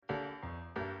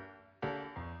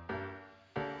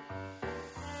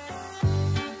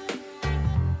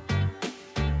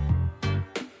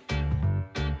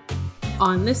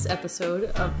On this episode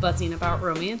of Buzzing About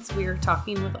Romance, we are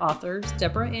talking with authors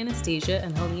Deborah Anastasia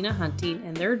and Helena Hunting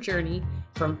and their journey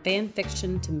from fan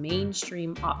fiction to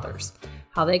mainstream authors,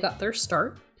 how they got their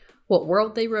start, what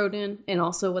world they wrote in, and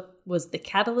also what was the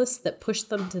catalyst that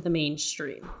pushed them to the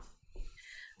mainstream.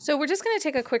 So we're just going to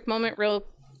take a quick moment real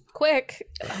quick.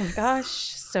 Oh my gosh,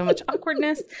 so much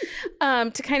awkwardness.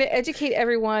 To kind of educate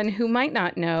everyone who might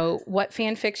not know what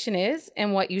fan fiction is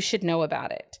and what you should know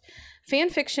about it.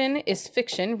 Fan fiction is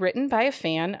fiction written by a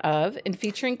fan of and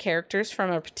featuring characters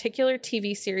from a particular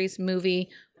TV series, movie,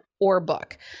 or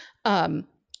book. Over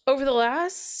the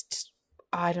last,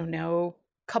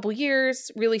 couple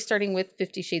years, really starting with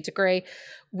 50 Shades of Grey,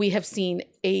 we have seen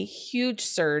a huge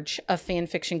surge of fan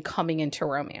fiction coming into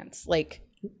romance, like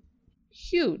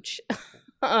huge.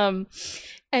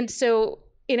 And so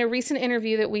in a recent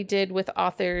interview that we did with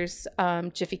authors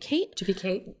Jiffy Kate,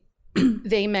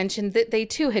 they mentioned that they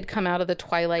too had come out of the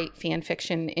Twilight fan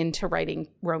fiction into writing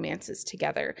romances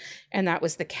together. And that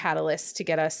was the catalyst to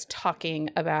get us talking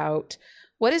about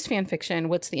what is fan fiction,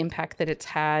 what's the impact that it's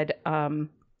had on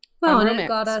romance. It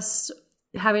got us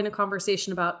having a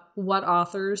conversation about what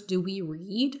authors do we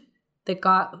read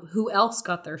who else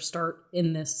got their start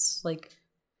in this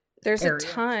There's area. A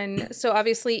ton. So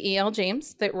obviously E.L.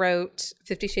 James that wrote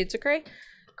 50 Shades of Grey,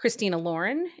 Christina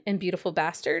Lauren in Beautiful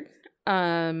Bastard,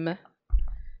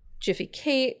 Jiffy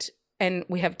Kate, and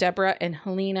we have Deborah and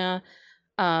Helena.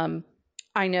 I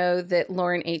know that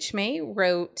Lauren H. May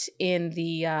wrote in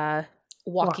the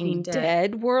Walking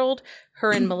Dead world.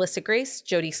 Her and Melissa Grace,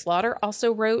 Jodie Slaughter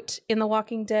also wrote in the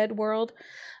Walking Dead world.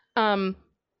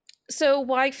 So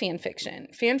why fan fiction?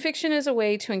 Fan fiction is a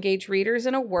way to engage readers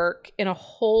in a work in a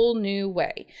whole new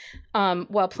way.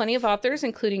 While plenty of authors,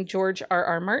 including George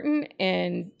R.R. Martin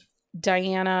and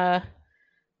Diana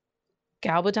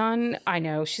Gabaldon, I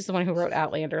know she's the one who wrote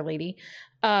Outlander Lady,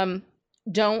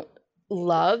 don't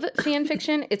love fan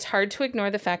fiction, it's hard to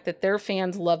ignore the fact that their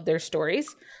fans love their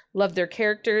stories, love their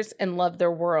characters, and love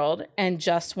their world, and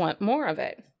just want more of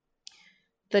it.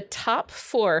 The top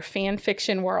 4 fan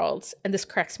fiction worlds, and this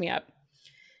cracks me up,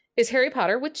 is Harry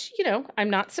Potter, which, I'm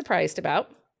not surprised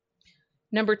about.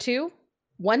 Number 2,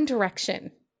 One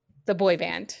Direction, the boy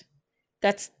band.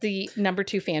 That's the number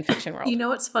 2 fan fiction world. You know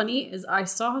what's funny is I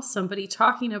saw somebody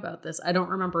talking about this. I don't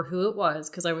remember who it was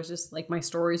because I was just my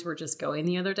stories were just going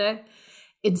the other day.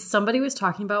 And somebody was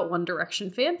talking about One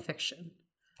Direction fan fiction.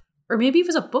 Or maybe it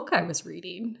was a book I was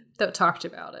reading that talked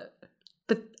about it.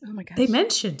 But oh my gosh, they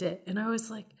mentioned it. And I was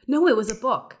like, no, it was a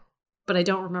book. But I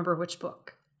don't remember which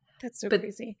book. That's so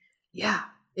crazy. Yeah,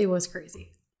 it was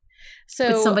crazy.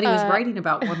 So but somebody was writing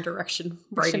about One Direction,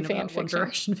 writing about One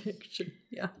Direction fiction.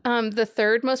 Yeah. The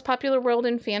third most popular world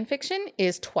in fan fiction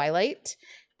is Twilight,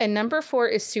 and number 4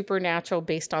 is Supernatural,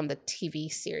 based on the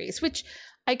TV series, which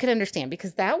I could understand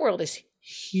because that world is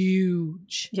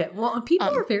huge. Yeah. Well, people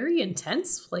are very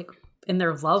intense, in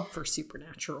their love for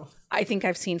Supernatural. I think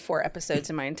I've seen 4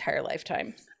 episodes in my entire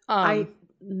lifetime. I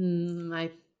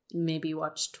maybe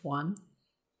watched 1.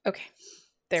 Okay.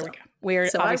 There we go. We're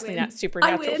obviously not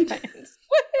Supernatural fans.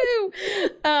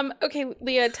 Woohoo! Okay,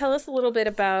 Leah, tell us a little bit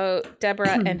about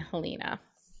Deborah and Helena.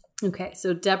 Okay,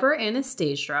 so Deborah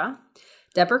Anastasia.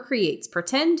 Deborah creates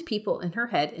pretend people in her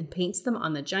head and paints them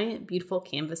on the giant, beautiful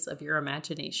canvas of your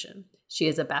imagination. She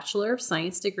has a Bachelor of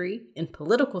Science degree in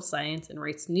political science and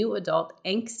writes new adult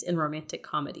angst and romantic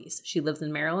comedies. She lives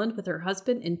in Maryland with her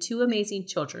husband and 2 amazing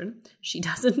children. She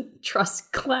doesn't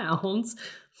trust clowns,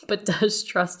 but does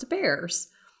trust bears,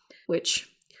 which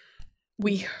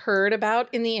we heard about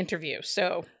in the interview.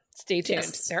 So stay tuned.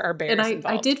 Yes. There are bears involved.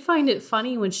 I did find it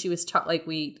funny when she was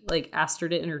we asked her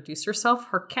to introduce herself.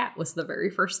 Her cat was the very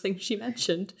first thing she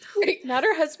mentioned. Right. Not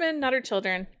her husband, not her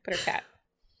children, but her cat.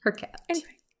 Her cat.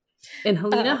 Anyway. And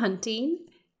Helena Hunting,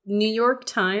 New York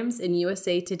Times and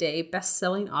USA Today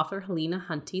best-selling author Helena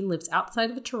Hunting lives outside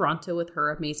of Toronto with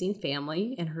her amazing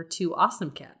family and her 2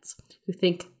 awesome cats, who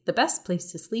think the best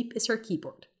place to sleep is her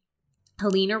keyboard.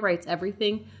 Helena writes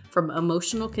everything from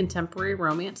emotional contemporary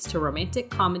romance to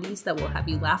romantic comedies that will have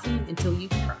you laughing until you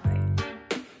cry.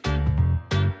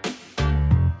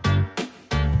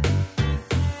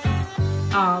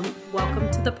 Welcome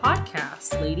to the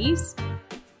podcast, ladies.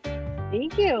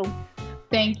 Thank you.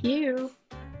 Thank you.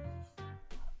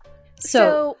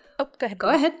 So go ahead. Go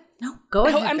ahead. No, go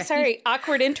ahead. Oh, I'm sorry.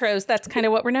 Awkward intros. That's kind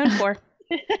of what we're known for.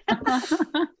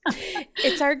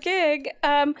 It's our gig.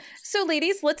 So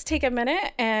ladies, let's take a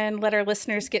minute and let our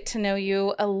listeners get to know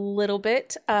you a little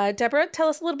bit. Deborah, tell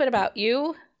us a little bit about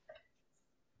you.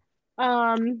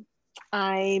 I'm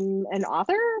an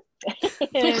author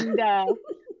and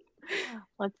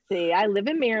let's see, I live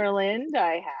in Maryland.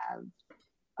 I have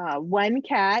one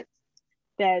cat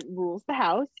that rules the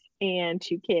house and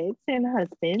 2 kids and a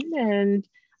husband. And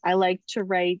I like to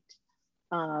write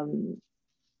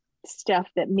stuff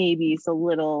that maybe is a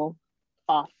little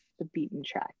off the beaten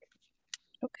track.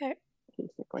 Okay.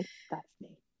 Basically, that's me.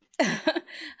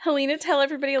 Helena, tell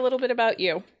everybody a little bit about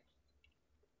you.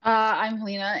 I'm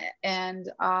Helena,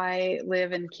 and I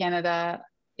live in Canada,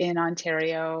 in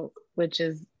Ontario, which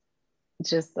is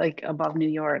just like above New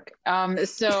York.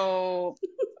 So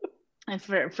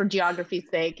for geography's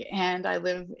sake, and I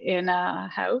live in a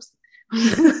house.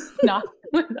 Not,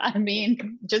 I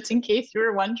mean, just in case you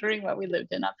were wondering what we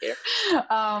lived in up here.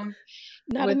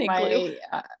 Not an igloo.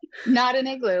 Not an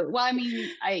igloo. Well, I mean,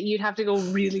 you'd have to go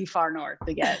really far north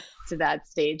to get to that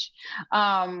stage.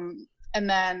 And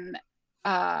then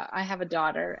I have a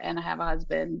daughter and I have a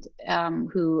husband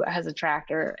who has a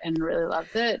tractor and really loves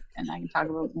it. And I can talk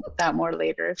about that more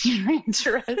later if you're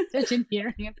interested in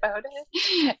hearing about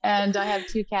it. And I have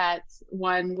 2 cats,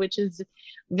 one which is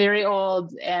very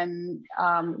old and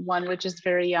one which is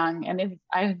very young. And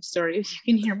I'm sorry if you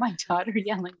can hear my daughter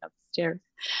yelling upstairs.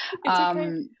 It's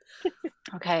okay.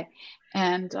 Okay.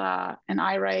 And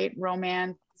I write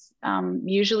romance,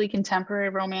 usually contemporary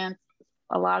romance.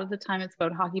 A lot of the time it's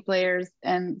about hockey players,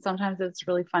 and sometimes it's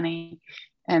really funny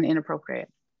and inappropriate.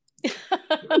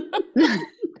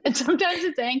 And sometimes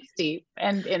it's angsty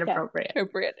and inappropriate.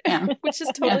 Yeah. Which is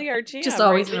totally our jam. Just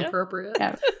always right? inappropriate.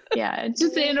 Yeah. It's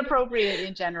just inappropriate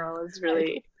in general is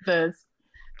really the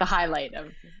highlight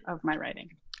of my writing.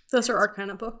 Those are our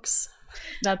kind of books.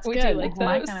 That's We good. do like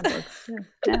My those. kind of books.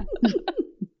 Yeah.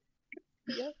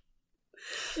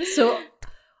 So,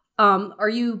 are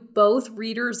you both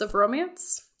readers of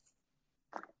romance?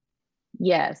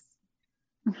 Yes.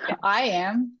 I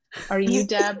am. Are you,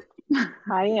 Deb?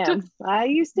 I am. I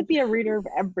used to be a reader of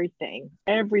everything,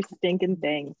 every stinking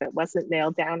thing. If it wasn't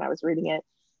nailed down, I was reading it.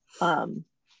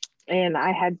 And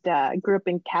I had grew up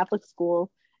in Catholic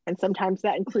school, and sometimes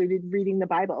that included reading the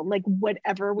Bible. Like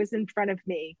whatever was in front of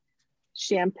me,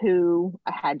 shampoo,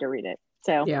 I had to read it.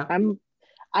 So Yeah.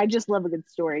 I just love a good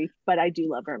story, but I do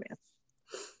love romance.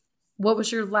 What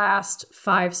was your last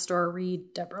 5-star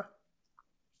read, Deborah?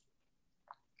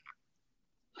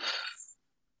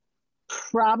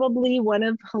 Probably one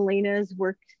of Helena's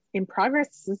work in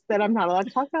progress that I'm not allowed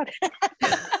to talk about.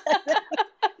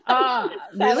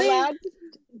 Really? Allowed?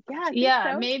 Yeah, I think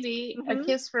Yeah, so. maybe Mhm. A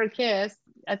Kiss for a Kiss.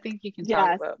 I think you can Yes,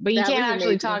 talk about, but you that can't was actually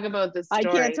amazing. talk about the I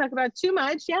story. can't talk about too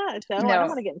much. Yeah, so I don't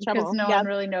want to get in trouble. because no one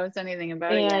really knows anything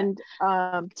about it yet. And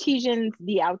Tijan's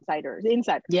The Insiders.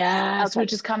 Yes, Outsiders.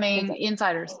 which is coming. The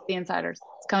Insiders.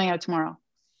 It's coming out tomorrow.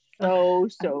 So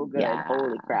good. Yeah.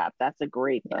 Holy crap, that's a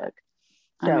great book.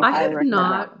 I'm So I I have recommend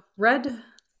not that. read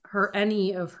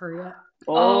any of her yet.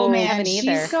 Oh man, haven't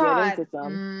either. she's got. Get into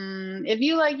some. If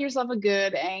you like yourself a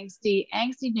good angsty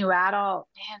new adult,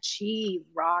 man, she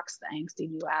rocks the angsty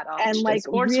new adult. And She like does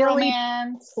sports really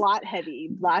romance, plot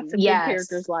heavy. Lots of Yes. good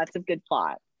characters, lots of good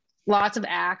plot. lots of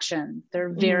action. They're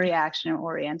very action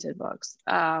oriented books.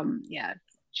 Yeah, They're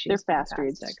she's fast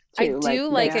reads fantastic. I too. do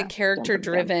like yeah, a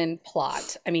character-driven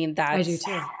plot. I mean, I do that's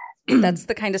too. that's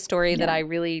the kind of story that Yeah. I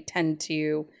really tend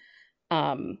to,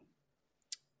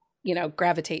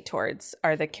 gravitate towards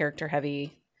are the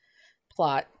character-heavy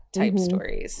plot type Mhm.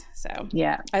 stories. So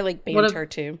Yeah. I like What banter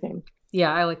too.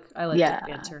 Yeah, I like Yeah. the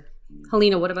banter.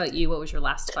 Helena, what about you? What was your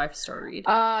last 5-star read?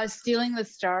 Stealing the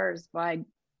Stars by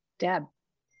Deb.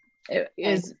 It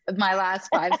is my last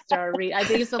 5-star read. I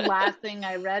think it's the last thing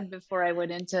I read before I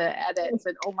went into edits.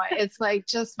 And it's like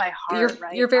just my heart,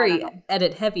 right? You're I very don't know.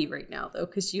 edit heavy right now, though,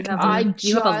 because you have I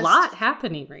you have a just- lot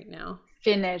happening right now.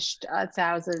 Finished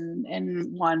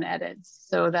 1,001 edits,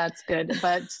 so that's good.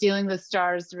 But Stealing the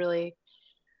Stars really,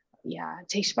 it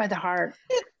takes you by the heart.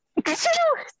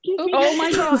 Oh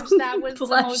my gosh, that was the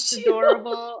Bless most you.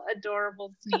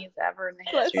 adorable sneeze ever in the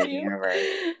Bless history of the you. universe.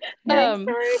 I'm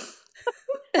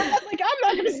like, I'm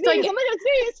not gonna sneeze. like- I'm not gonna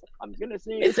sneeze. I'm gonna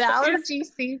sneeze. It's allergy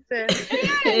season.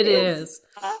 It is.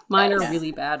 Mine are Yeah.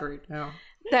 really bad right now.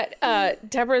 That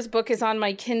Deborah's book is on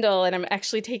my Kindle, and I'm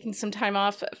actually taking some time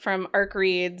off from ARC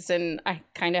Reads, and I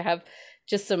kind of have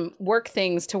just some work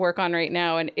things to work on right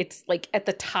now, and it's like at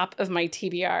the top of my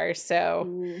TBR. So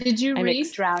Did you I'm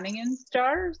read Drowning in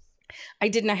Stars? I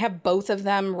didn't. I have both of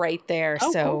them right there.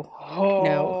 Oh, so Oh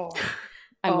no,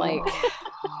 I'm like,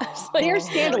 They're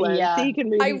standalone, Yeah. so you can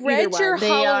read I either read your one. They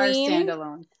Halloween. are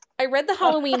standalone. I read the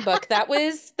Halloween book. That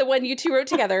was the one you two wrote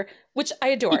together, which I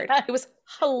adored. Yes. It was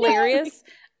hilarious.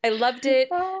 I loved it.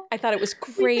 I thought it was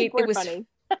We great. think we're It was funny.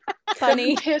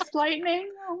 funny. Piss lightning.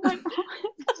 Oh my god.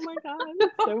 Oh my god,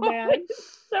 so bad.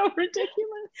 so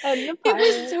ridiculous. And the It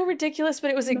was pirate. so ridiculous, but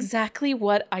it was exactly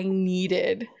what I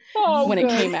needed Oh, when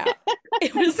good. it came out.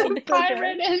 It was The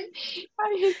pirate and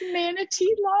his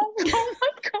manatee love. Oh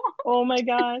my god. Oh my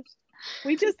gosh.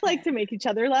 We just like to make each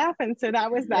other laugh. And so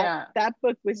that was that. Yeah. That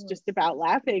book was just about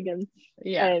laughing and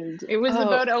It was Oh.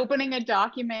 about opening a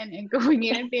document and going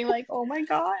in and being like, oh my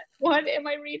god, what am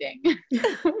I reading?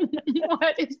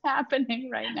 What is happening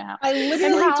right now? I And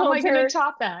literally how am I told going her, to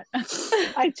top that?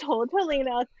 I told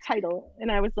Helena a title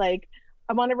and I was like,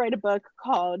 I want to write a book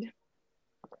called,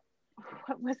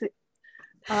 what was it?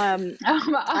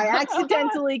 I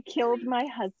accidentally killed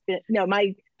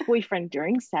my boyfriend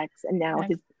during sex, and now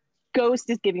his ghost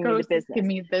is giving me the business. Give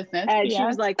me business. And she Yeah.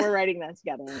 was like, we're writing that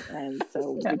together. And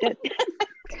so we did.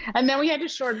 And then we had to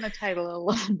shorten the title a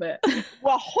little bit.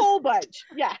 Well, a whole bunch.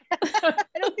 Yeah.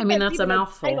 I mean, that's a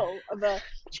mouthful. Title of a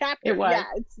chapter. It was. Yeah,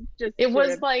 it's just It was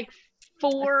sort of- like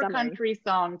 4 summary. country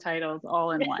song titles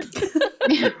all in one.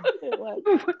 it was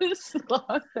It was so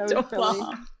so silly.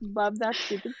 long. Love that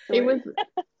stupid story. It was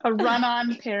a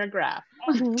run-on paragraph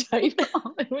Mhm.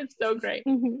 title. It was so great.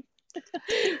 Mhm.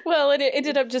 Well, it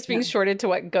ended up just being shorted to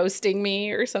what, ghosting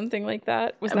me or something like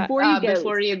that. Was that Before you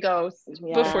Before Ghost. you ghost.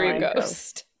 Yeah, before you I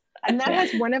ghost? And that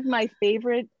has one of my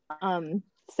favorite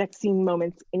sex scene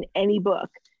moments in any book.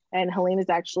 And Helena's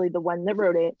actually the one that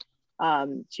wrote it.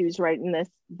 She was writing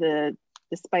the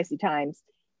Spicy Times,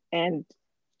 and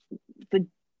the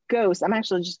ghost. I'm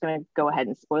actually just going to go ahead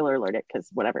and spoiler alert it because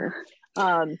whatever.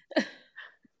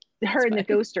 Her and the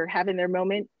ghost are having their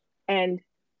moment, and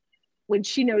when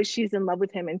she knows she's in love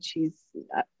with him and she's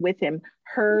with him,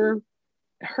 her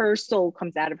soul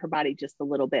comes out of her body just a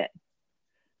little bit.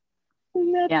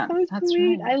 And that's so that's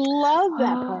sweet. right. I love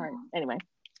that Oh. part. Anyway,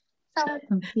 Spoiler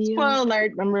spoiler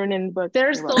alert, I'm ruining the book.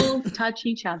 Their You're welcome. souls touch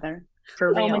each other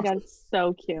for real. Oh my god, it's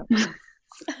so cute.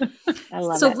 I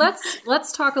love So it.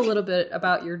 let's talk a little bit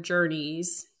about your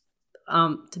journeys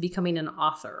to becoming an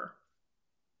author.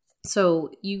 So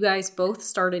you guys both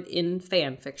started in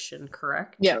fan fiction,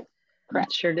 correct? Yeah,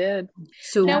 correct. Sure did.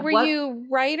 So Now, were what- you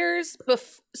writers?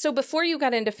 So before you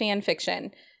got into fan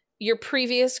fiction, your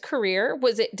previous career,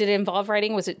 did it involve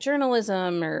writing? Was it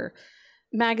journalism or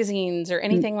magazines or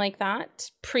anything like that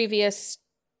previous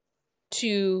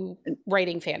to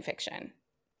writing fan fiction?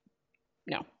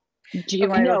 No. Do you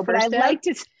want to No, go but first, I'd Deb? like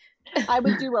to. I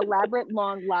would do elaborate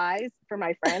long lies for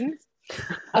my friends.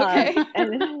 Okay.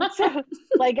 And so,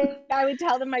 like, I would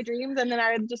tell them my dreams, and then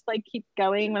I would just like keep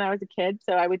going when I was a kid.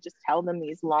 So I would just tell them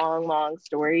these long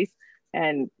stories,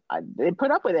 and they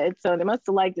put up with it. So they must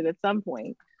have liked it at some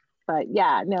point. But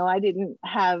yeah, no, I didn't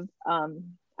have.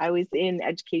 I was in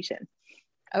education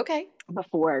Okay.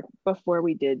 before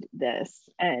we did this,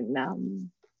 and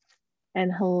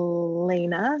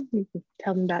Helena, you can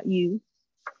tell them about you.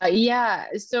 Yeah,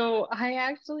 so I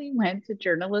actually went to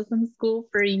journalism school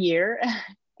for a year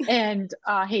and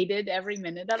hated every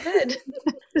minute of it.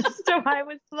 So I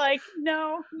was like,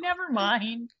 no, never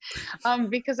mind.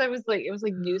 Because it was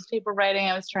like newspaper writing.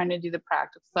 I was trying to do the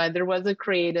practical side. There was a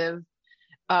creative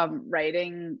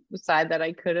writing side that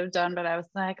I could have done, but I was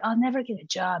like, I'll never get a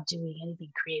job doing anything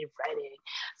creative writing.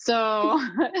 So,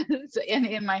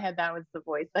 in my head, that was the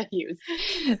voice I used.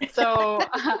 So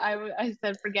I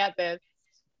said, forget this.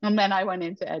 And then I went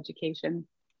into education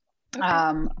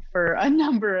for a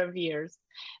number of years.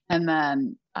 And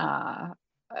then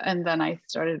I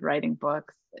started writing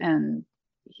books, and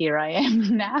here I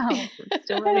am now,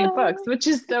 still writing books, which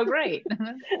is so great.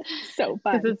 So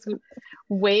fun. It's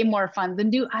way more fun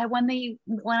than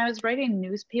when I was writing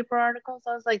newspaper articles,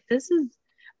 I was like,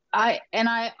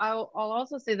 I'll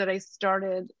also say that I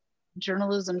started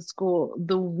journalism school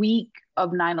the week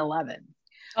of 9/11.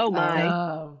 Oh my.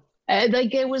 Oh.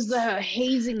 Like it was the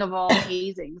hazing of all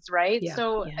hazings, right? Yeah,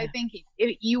 So yeah. I think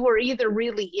you were either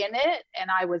really in it, and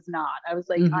I was not. I was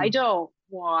like, Mhm. I don't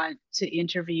want to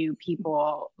interview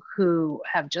people who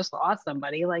have just lost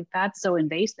somebody. Like that's so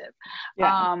invasive.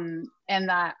 Yeah. And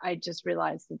that I just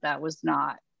realized that was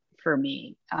not for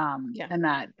me. Yeah. And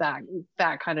that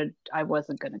kind of, I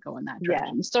wasn't going to go in that Yeah.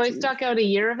 direction. So I stuck out a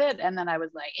year of it, and then I was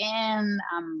like, and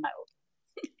I'm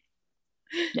out.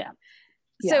 Yeah.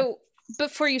 So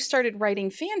before you started writing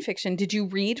fan fiction, did you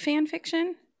read fan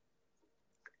fiction?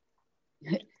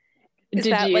 Is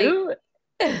Did that you?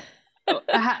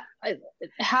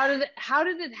 How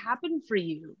did it happen for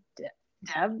you,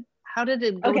 Deb? How did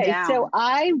it go Okay, down? so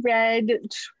I read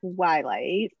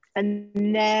Twilight, and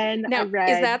then Now, I read.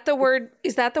 is that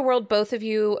the world both of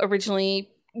you originally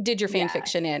did your fan Yeah.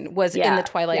 fiction in? Was in Yeah. the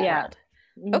Twilight Yeah. world?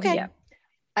 Mhm. Okay. Yeah.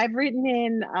 I've written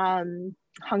in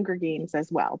Hunger Games as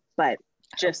well, but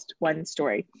just one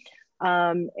story.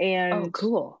 And Oh,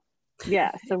 cool.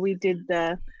 Yeah, so we did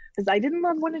because I didn't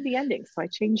love one of the endings, so I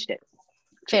changed it.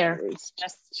 Fair.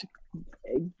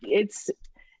 It's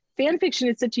fan fiction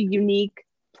is such a unique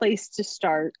place to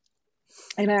start,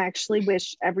 and I actually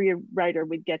wish every writer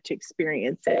would get to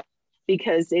experience it,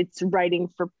 because it's writing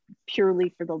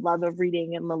purely for the love of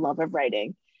reading and the love of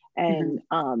writing. And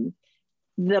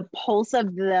the pulse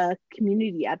of the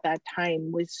community at that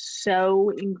time was so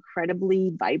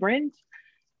incredibly vibrant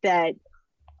that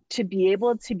to be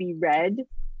able to be read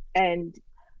and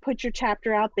put your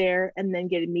chapter out there and then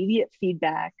get immediate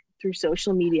feedback through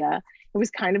social media, it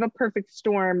was kind of a perfect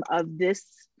storm of this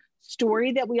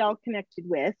story that we all connected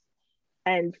with,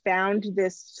 and found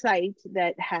this site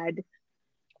that had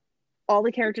all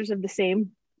the characters of the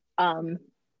same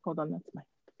hold on, that's my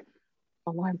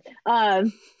alarm.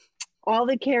 All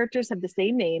the characters have the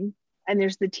same name, and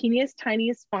there's the teeniest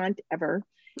tiniest font ever,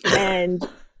 and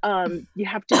you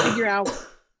have to figure out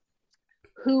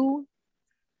who's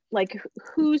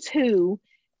who,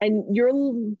 and you're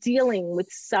dealing with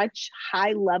such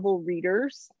high level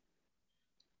readers.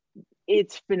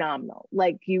 It's phenomenal.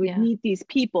 Like, you would meet these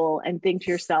people and think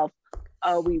to yourself,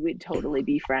 oh, we would totally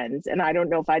be friends. And I don't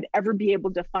know if I'd ever be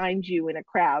able to find you in a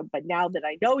crowd, but now that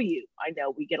I know you, I know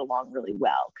we get along really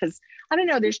well. Because I don't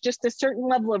know, there's just a certain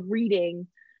level of reading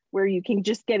where you can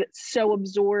just get it so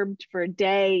absorbed for a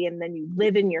day, and then you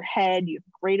live in your head, you have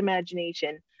great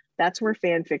imagination. That's where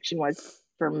fan fiction was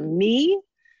for me.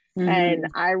 And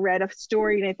I read a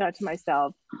story and I thought to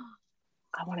myself,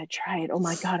 I want to try it. Oh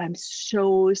my God, I'm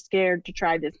so scared to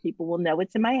try this. People will know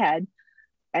it's in my head,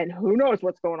 and who knows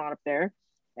what's going on up there.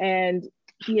 And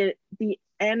the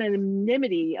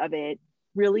anonymity of it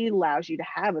really allows you to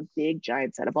have a big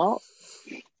giant set of balls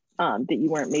that you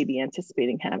weren't maybe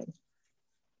anticipating having.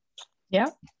 Yeah.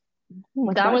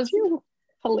 That was you,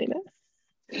 Helena.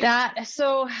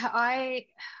 I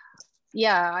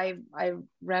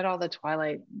read all the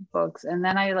Twilight books, and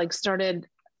then I started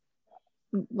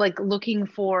looking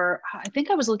for, I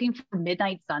think I was looking for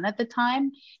Midnight Sun at the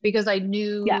time, because I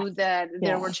knew that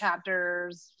there were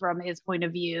chapters from his point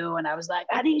of view, and I was like,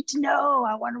 I need to know,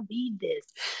 I want to read this.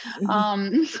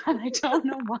 And I don't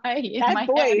know why that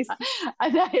voice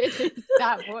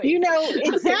that voice,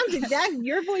 it sounds exact.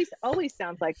 Your voice always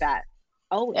sounds like that.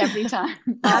 Oh, every time.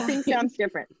 Nothing sounds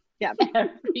different. Yeah.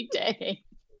 Every day.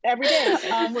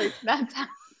 That's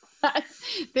how,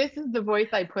 this is the voice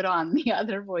I put on. The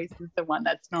other voice is the one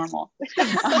that's normal.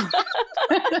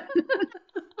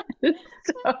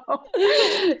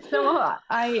 So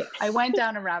I went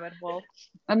down a rabbit hole,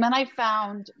 and then I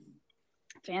found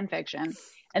fan fiction,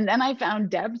 and then I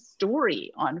found Deb's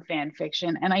story on fan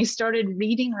fiction, and I started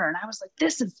reading her, and I was like,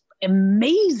 this is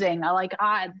amazing.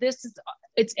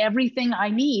 It's everything I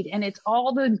need, and it's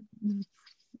all the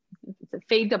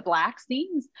fade to black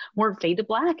scenes weren't fade to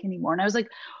black anymore, and I was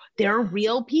like, they're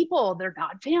real people, they're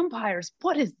not vampires.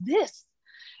 What is this?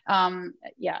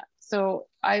 So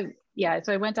I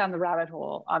went down the rabbit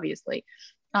hole, obviously,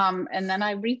 and then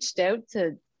I reached out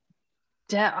to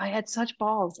Deb. I had such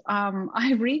balls.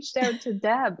 I reached out to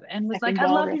Deb and was like, I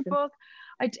love your book.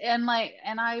 And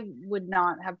I would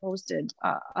not have posted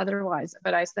otherwise,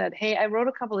 but I said, hey, I wrote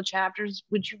a couple of chapters,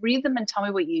 would you read them and tell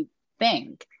me what you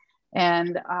think?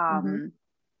 And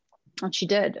and she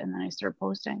did, and then I started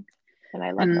posting, and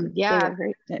I love them. Yeah,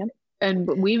 great. And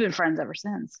we've been friends ever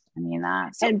since. I mean,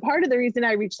 and part of the reason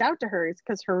I reached out to her is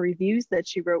because her reviews that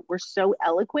she wrote were so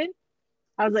eloquent.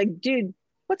 I was like, dude,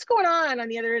 what's going on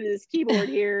the other end of this keyboard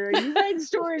here? Are you writing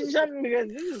stories or something? Because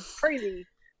this is crazy.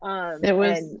 It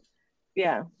was,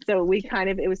 so we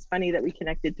it was funny that we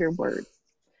connected through words.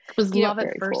 It was love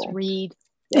at first read.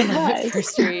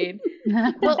 First read.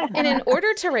 Well, and in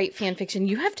order to write fan fiction,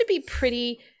 you have to be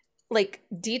pretty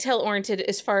detail oriented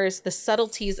as far as the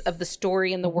subtleties of the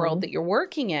story and the world that you're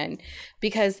working in,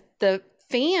 because the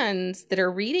fans that are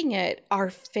reading it are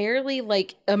fairly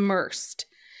immersed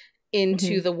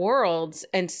into the worlds.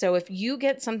 And so if you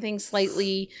get something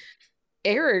slightly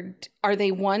aired, are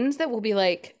they ones that will be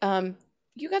like,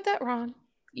 you got that wrong?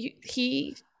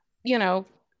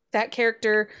 That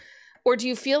character. Or do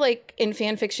you feel like in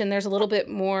fan fiction, there's a little bit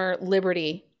more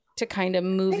liberty to kind of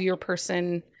move your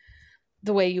person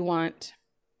the way you want?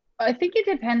 I think it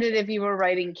depended if you were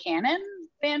writing canon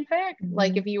fanfic,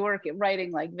 if you were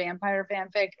writing vampire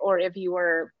fanfic, or if you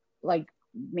were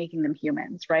making them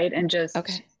humans, right? And just,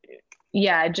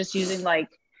 just using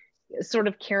sort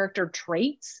of character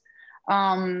traits,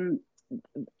 the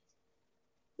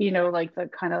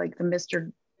kind of the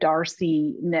Mr.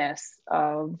 Darcy-ness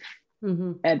of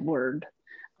Edward,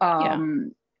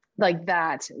 like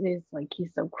that is like,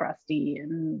 he's so crusty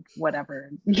and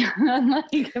whatever.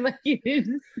 like he's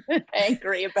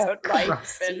angry about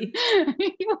life. And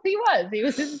he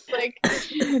was just like,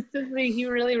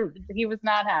 he was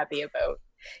not happy about.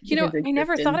 You know, I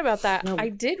never thought about that. I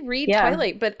did read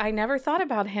Twilight, but I never thought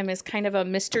about him as kind of a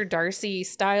Mr. Darcy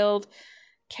styled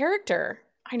character.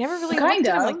 I never really looked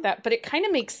at him like that, but it kind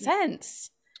of makes sense.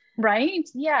 Right?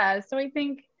 Yeah. So I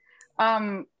think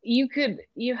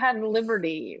you had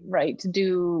liberty, right, to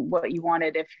do what you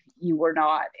wanted if you were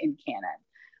not in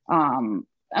canon.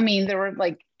 I mean, there were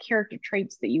like character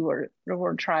traits that you were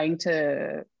trying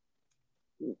to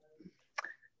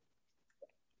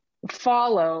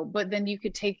follow, but then you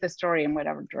could take the story in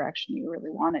whatever direction you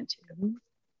really wanted to,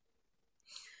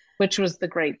 which was the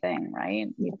great thing, right?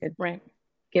 You could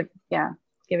give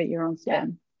it your own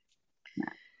spin. Yeah.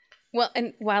 Well,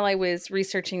 and while I was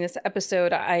researching this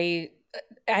episode, I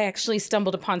actually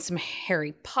stumbled upon some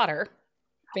Harry Potter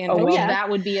fan fiction. Well, that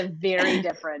would be a very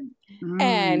different.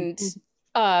 And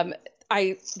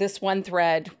this one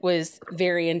thread was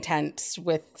very intense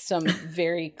with some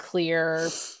very clear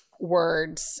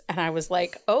words, and I was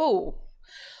like, oh,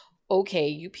 okay,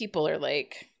 you people are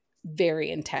like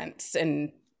very intense,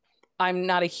 and I'm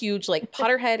not a huge like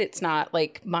Potterhead. It's not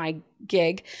like my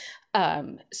gig.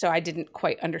 So I didn't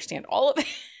quite understand all of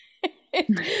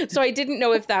it. So I didn't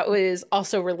know if that was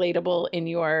also relatable in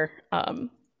your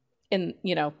in,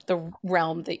 you know, the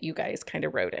realm that you guys kind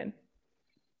of wrote in.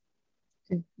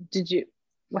 How did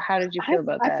you feel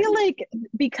about that? I feel like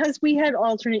because we had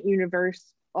alternate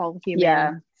universe, all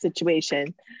human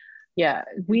situation. Yeah.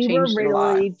 We were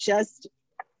really just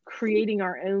creating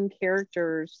our own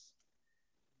characters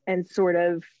and sort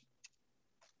of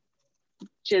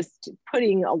just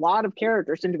putting a lot of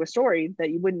characters into a story that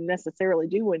you wouldn't necessarily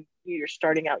do when you're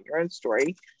starting out your own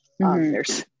story.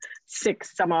 There's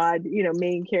 6 some odd, you know,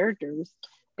 main characters.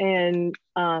 And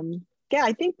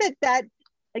I think that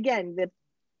again,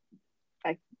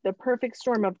 the perfect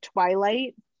storm of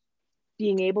Twilight,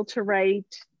 being able to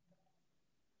write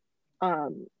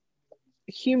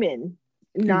human,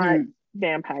 not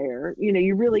vampire, you know,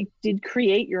 you really did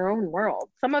create your own world.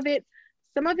 Some of it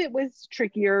was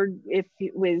trickier if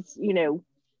it was, you know,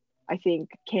 I think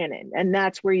canon, and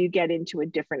that's where you get into a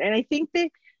different, and I think that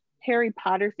Harry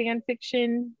Potter fan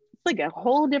fiction, it's like a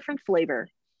whole different flavor.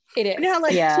 It is. You know how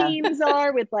like teams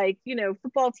are with like, you know,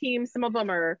 football teams, some of them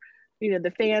are, you know,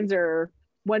 the fans are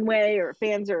one way or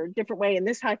fans are a different way, and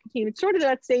this hockey team, it's sort of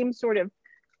that same sort of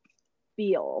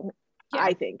feel.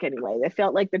 I think anyway. I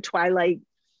felt like the Twilight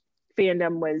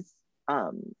fandom was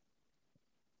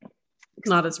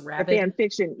not as rabid. Fan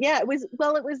fiction. Yeah, it was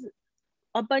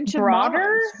a bunch broader, of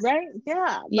moms, right?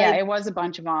 Yeah. Yeah, it was a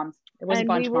bunch of moms. It was a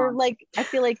bunch of moms. Like, I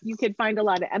feel like you could find a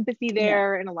lot of empathy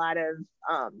there and a lot of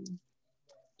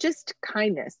just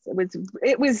kindness.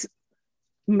 It was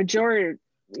majority,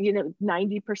 you know,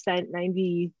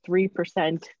 90%,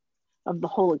 93% of the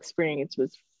whole experience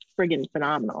was friggin'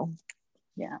 phenomenal.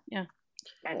 Yeah.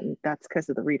 And that's because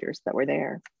of the readers that were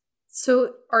there.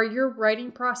 So are your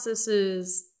writing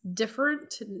processes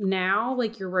different now?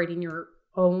 Like you're writing your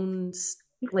own,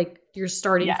 like you're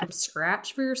starting from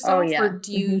scratch for yourself? Or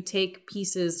do you take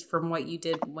pieces from what you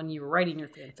did when you were writing your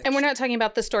fan fiction? And we're not talking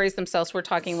about the stories themselves. We're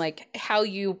talking like how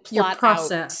you plot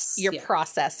out your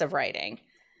process of writing.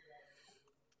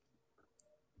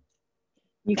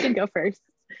 You can go first.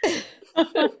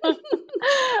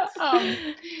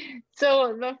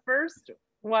 So the first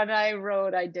one I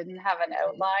wrote, I didn't have an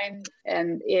outline,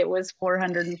 and it was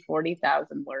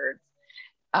 440,000 words.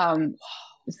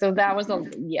 So that was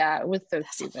it was so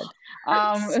stupid.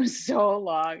 It was so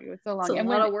long. It was so long. And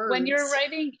when you're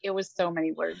writing, it was so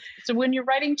many words. So when you're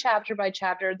writing chapter by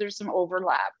chapter, there's some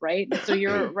overlap, right? So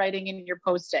you're writing and you're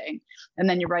posting, and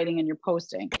then you're writing and you're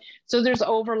posting. So there's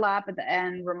overlap at the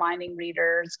end, reminding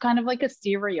readers, kind of like a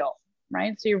serial,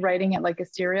 right? So you're writing it like a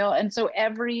serial. And so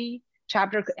every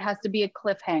chapter has to be a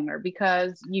cliffhanger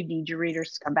because you need your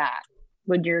readers to come back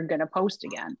when you're going to post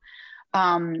again.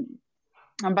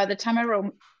 And by the time I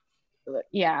wrote,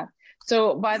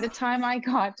 so by the time I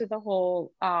got to the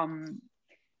whole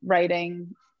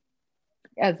writing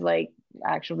as like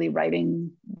actually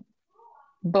writing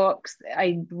books,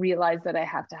 I realized that I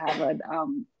have to have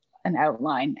an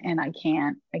outline, and I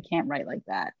can't write like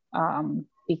that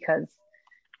because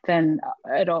then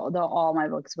all my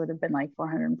books would have been like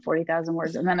 440,000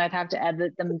 words, and then I'd have to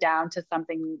edit them down to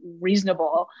something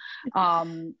reasonable,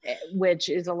 which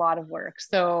is a lot of work.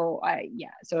 So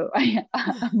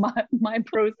my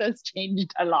process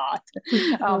changed a lot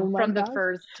from the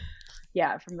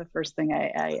first thing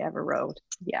I ever wrote.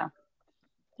 Yeah.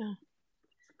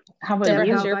 How about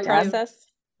your process?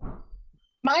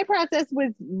 My process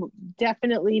was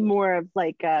definitely more of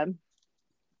like,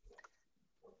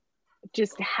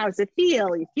 just how's it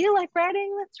feel? You feel like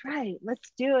writing? Let's write.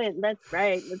 Let's do it. Let's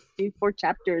write. Let's do 4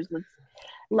 chapters. Let's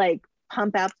like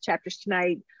pump out the chapters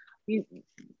tonight.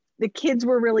 The kids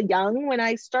were really young when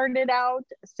I started out,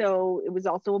 so it was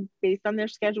also based on their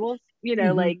schedules,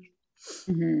 like,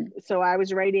 so I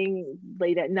was writing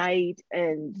late at night,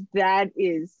 and that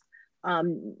is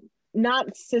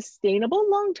not sustainable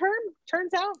long term,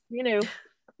 turns out,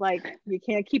 like you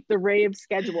can't keep the rave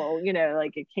schedule,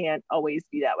 like it can't always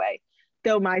be that way.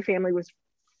 Though my family was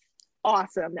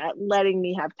awesome at letting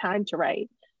me have time to write.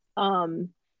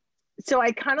 So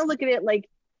I kind of look at it like,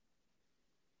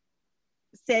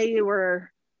 say you were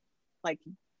like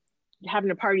having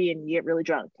a party and you get really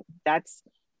drunk. That's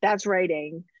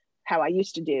writing how I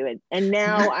used to do it. And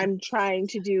now I'm trying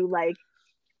to do like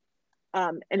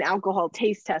an alcohol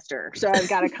taste tester. So I've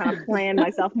got to kind of plan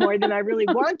myself more than I really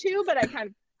want to, but I kind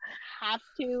of have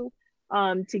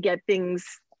to get things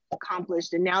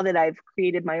accomplished. And now that I've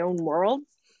created my own worlds,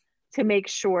 to make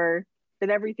sure that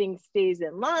everything stays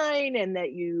in line and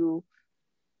that you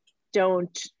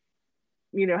don't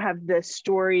have the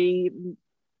story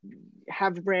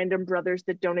have random brothers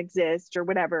that don't exist or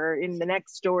whatever in the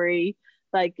next story.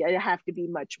 Like I have to be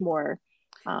much more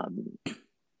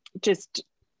just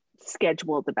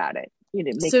scheduled about it,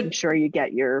 making sure you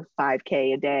get your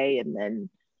 5K a day. And then,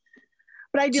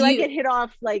 but I get hit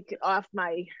off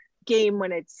my game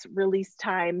when it's release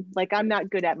time. Like I'm not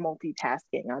good at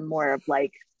multitasking. I'm more of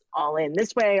like all in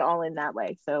this way, all in that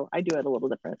way. So I do it a little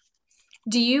different.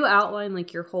 Do you outline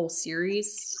like your whole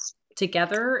series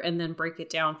together and then break it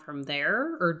down from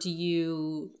there? Or do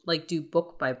you like do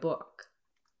book by book?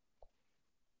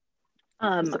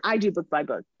 I do book by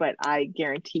book, but I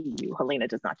guarantee you Helena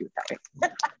does not do it that way.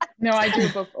 No, I do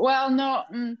book. Well, no.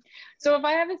 So if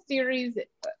I have a series,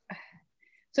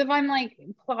 so if I'm like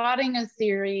plotting a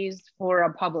series for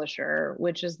a publisher,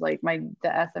 which is like the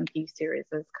SMP series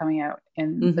that's coming out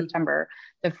in September,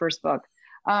 the first book,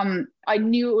 I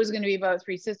knew it was going to be about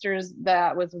 3 sisters.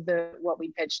 That was what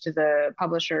we pitched to the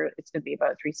publisher. It's going to be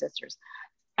about 3 sisters.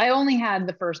 I only had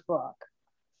the first book,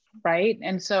 right?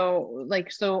 And so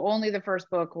only the first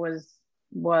book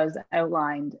was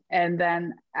outlined. And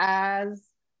then as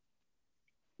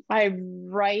I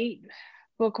write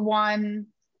book 1,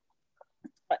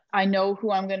 I know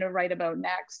who I'm going to write about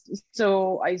next.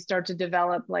 So I start to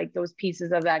develop like those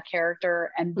pieces of that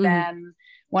character. And then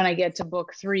when I get to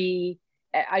book 3,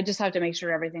 I just have to make sure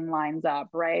everything lines up,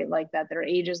 right? Like that their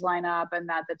ages line up and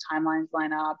that the timelines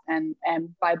line up. And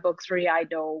by book 3, I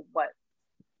know what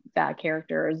that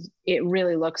character it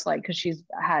really looks like, because she's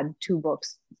had 2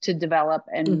 books to develop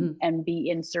and be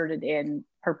inserted in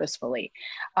purposefully.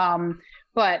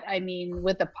 But I mean,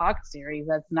 with the Poct series,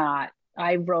 that's not,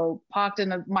 I wrote Poct,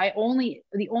 and the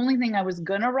only thing I was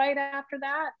gonna write after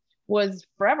that was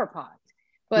Forever Poct.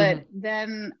 But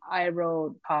then I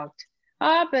wrote Poct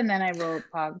Up, and then I wrote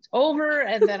Poct Over,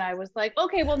 and then I was like,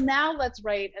 okay, well now let's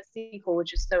write a sequel,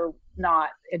 which is so not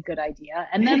a good idea.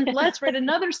 And then let's write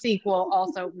another sequel,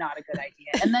 also not a good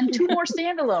idea. And then 2 more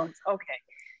standalones. Okay.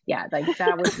 Yeah, like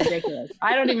that was ridiculous.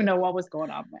 I don't even know what was going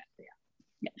on with it.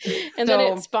 Yeah. And then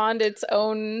it spawned its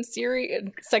own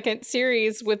second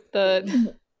series with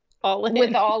the All In.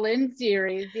 With the All In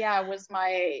series. Yeah, it was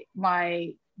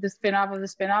the spin-off of the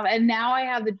spin-off. And now I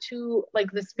have the 2,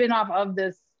 like the spin-off of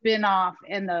the spin-off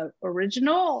and the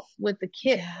original with the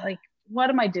kid. Yeah. Like, what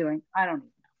am I doing? I don't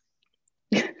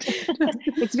even know.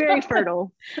 It's very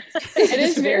fertile. It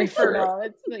is very fertile.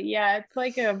 It's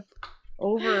like a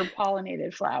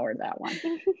over-pollinated flower, that one.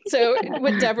 So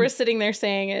what Deborah's sitting there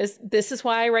saying is, this is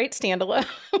why I write standalone.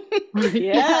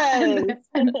 Yes.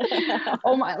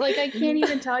 Oh my, like I can't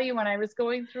even tell you, when I was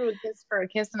going through A Kiss for a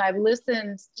Kiss and I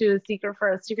listened to A Secret for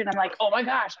a Secret, I'm like, oh my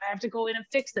gosh, I have to go in and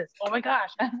fix this. Oh my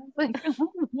gosh. I was like,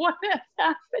 what is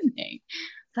happening?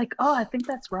 It's like, oh, I think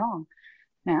that's wrong.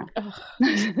 Yeah.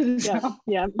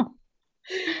 Yeah.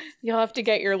 You'll have to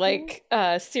get your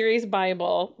series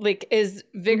Bible, like as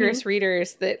vigorous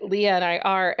readers that Leah and I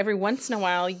are. Every once in a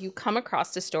while you come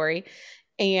across a story,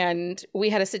 and we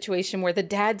had a situation where the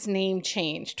dad's name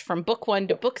changed from book 1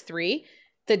 to book 3.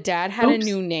 The dad had a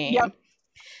new name. Yep.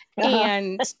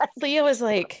 And Leah was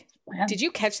like, did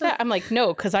you catch that? I'm like,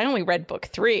 no, because I only read book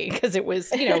 3 because it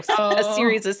was, a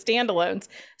series of standalones.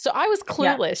 So I was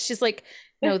clueless. Yeah. She's like,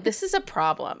 no, this is a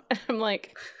problem. And I'm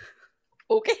like,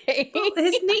 okay. Well,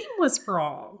 his name was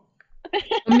wrong.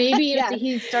 Maybe if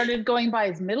he started going by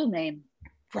his middle name.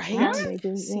 Right? Yeah.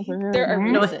 There are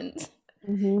reasons.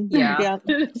 Yeah.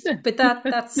 But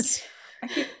that's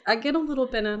I get a little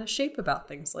bent out of shape about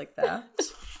things like that.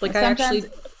 Like Sometimes-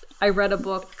 I read a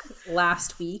book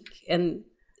last week, and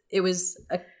it was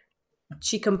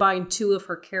she combined two of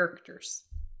her characters,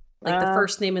 like the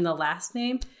first name and the last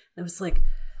name. And I was like,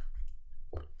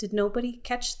 did nobody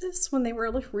catch this when they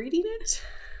were reading it?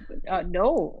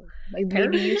 No. Like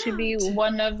maybe you should be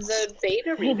one of the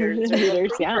beta readers or the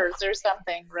proofers or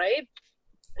something, right?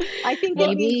 I think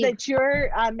it means that your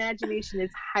imagination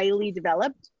is highly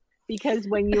developed, because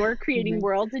when you're creating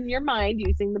worlds in your mind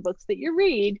using the books that you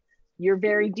read, you're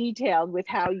very detailed with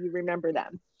how you remember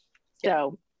them.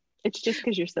 So it's just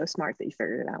because you're so smart that you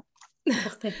figured it out.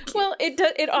 Well,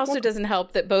 it also doesn't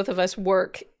help that both of us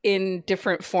work in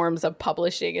different forms of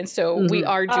publishing, and so we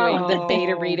are doing the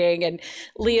beta reading, and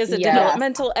Leah's a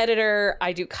developmental editor,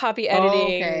 I do copy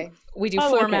editing, we do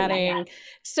formatting,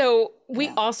 so we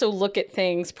also look at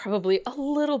things probably a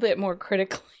little bit more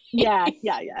critically. That's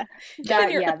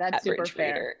super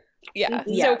fair.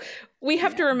 So we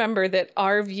have to remember that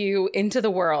our view into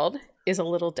the world is a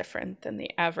little different than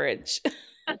the average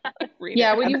reader.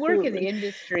 Yeah, when you work in the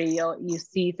industry, you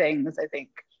see things, I think,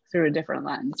 through a different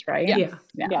lens, right? Yeah.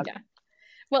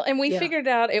 Well, and we figured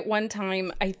out at one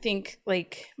time, I think,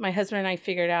 like, my husband and I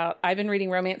figured out, I've been reading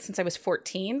romance since I was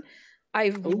 14.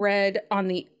 I've read on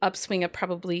the upswing of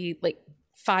probably like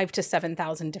 5,000 to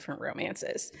 7,000 different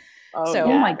romances.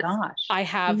 Oh my gosh. I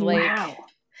have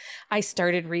I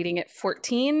started reading at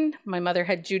 14. My mother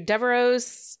had Jude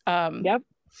Devereaux's By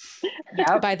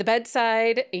the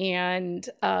Bedside, and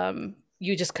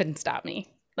you just couldn't stop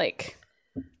me. Like,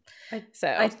 I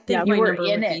think my number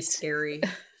would be scary.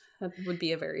 That would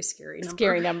be a very scary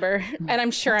number. And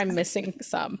I'm sure I'm missing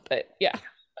some, but yeah.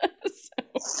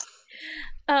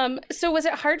 So was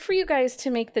it hard for you guys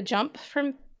to make the jump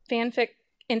from fanfic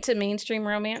into mainstream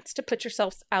romance, to put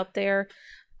yourselves out there?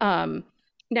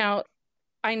 Now,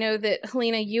 I know that,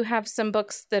 Helena, you have some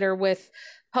books that are with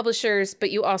publishers,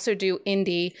 but you also do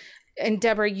indie. And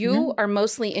Deborah, you are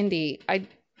mostly indie,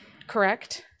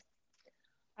 correct?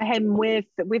 I am with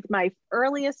my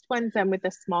earliest ones, I'm with a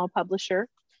small publisher.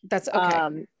 That's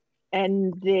okay.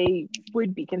 And they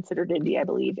would be considered indie, I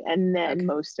believe. And then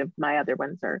most of my other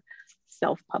ones are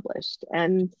self-published.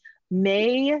 And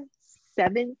May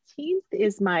 17th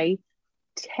is my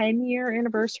 10-year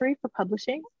anniversary for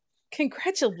publishing.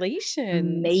 Congratulations.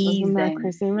 Amazing. Isn't that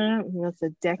crazy? That's a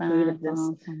decade of this.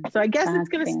 Awesome. So I guess it's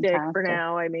going to stick for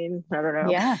now. I mean, I don't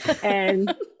know. Yeah.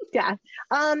 And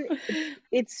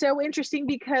it's so interesting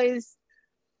because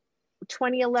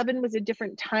 2011 was a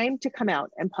different time to come out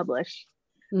and publish,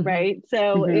 right?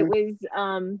 So it was,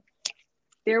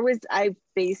 I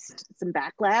faced some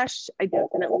backlash. I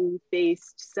definitely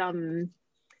faced some,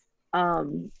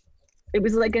 it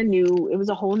was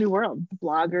a whole new world.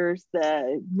 Bloggers,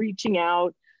 the reaching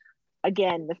out.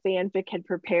 Again, the fanfic had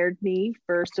prepared me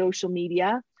for social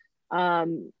media,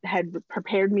 had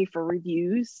prepared me for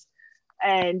reviews,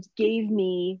 and gave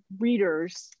me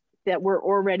readers that were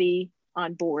already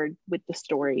on board with the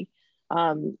story.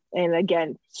 And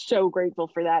again, so grateful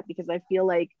for that, because I feel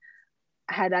like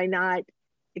had I not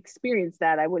experienced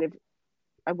that, I would have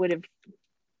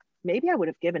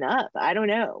given up. I don't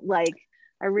know. Like,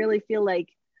 I really feel like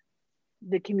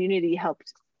the community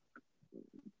helped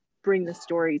bring the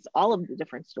stories, all of the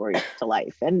different stories, to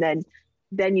life. And then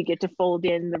you get to fold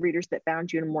in the readers that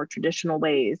found you in more traditional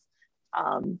ways.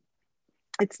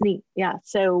 It's neat. Yeah.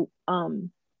 So,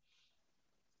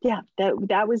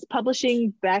 that was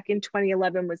publishing back in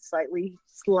 2011 was slightly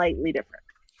different.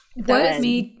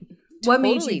 What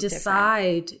made you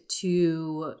decide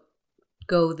to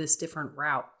go this different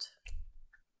route?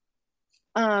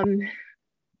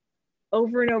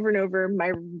 Over and over and over,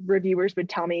 my reviewers would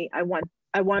tell me, I want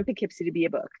Poughkeepsie to be a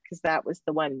book, because that was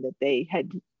the one that they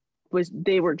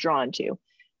were drawn to.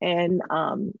 And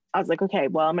I was like, okay,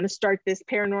 well, I'm going to start this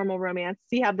paranormal romance,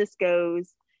 see how this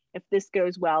goes. If this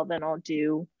goes well, then I'll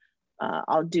do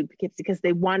Poughkeepsie, because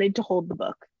they wanted to hold the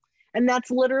book. And that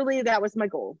was my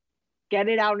goal. Get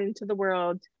it out into the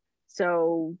world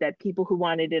so that people who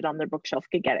wanted it on their bookshelf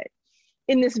could get it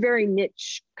in this very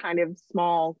niche kind of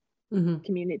small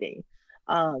community.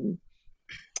 And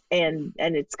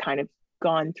it's kind of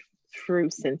gone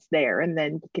through since there. And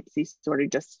then Poughkeepsie sort of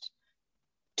just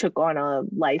took on a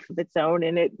life of its own,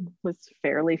 and it was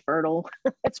fairly fertile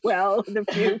as well. The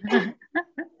few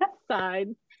side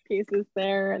pieces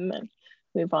there, and then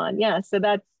move on. Yeah, so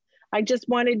I just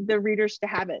wanted the readers to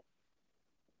have it,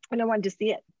 and I wanted to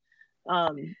see it,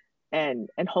 and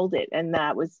hold it, and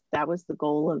that was the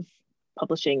goal of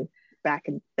publishing back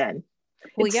then.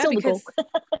 Well, yeah, because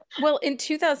Well, in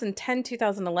 2010,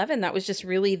 2011, that was just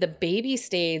really the baby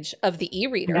stage of the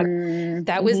e-reader.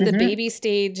 That was the baby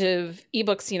stage of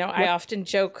ebooks. You know, I often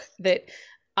joke that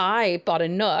I bought a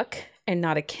Nook and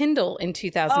not a Kindle in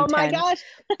 2010. Oh my gosh.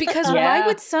 Because why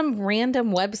would some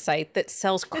random website that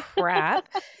sells crap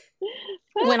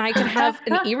when I could have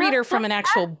an e-reader from an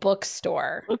actual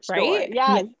bookstore, right?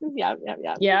 Yeah.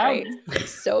 Right?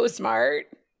 So smart.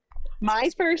 My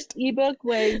first ebook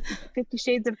was 50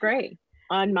 Shades of Grey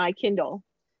on my Kindle.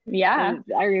 Yeah. And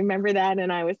I remember that,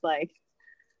 and I was like,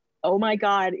 oh my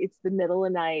God, it's the middle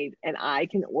of the night and I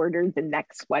can order the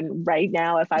next one right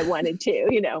now if I wanted to,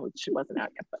 you know, which wasn't out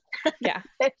yet, but yeah,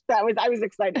 I was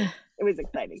excited. It was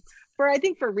exciting I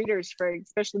think for readers, for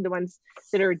especially the ones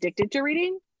that are addicted to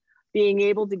reading, being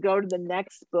able to go to the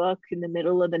next book in the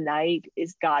middle of the night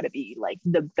is gotta be like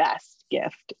the best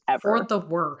gift ever. Or the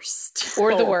worst.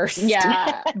 Or the worst.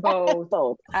 Yeah,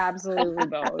 both. Absolutely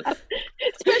both.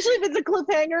 Especially if it's a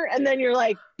cliffhanger and then you're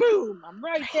like, boom, I'm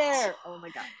right there. Oh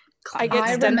my God. I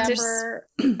remember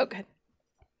okay.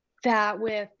 that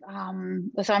with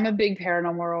so I'm a big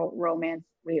paranormal romance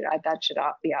reader. That should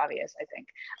be obvious, I think.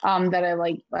 That I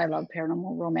love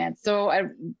paranormal romance. So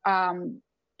Karen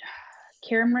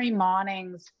Marie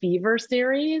Moning's Fever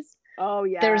series. Oh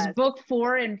yeah. There's book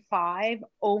 4 and 5.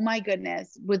 Oh my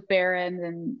goodness, with Baron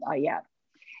and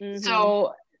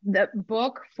So the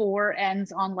book 4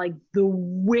 ends on like the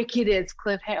wickedest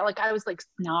cliffhanger. Like I was like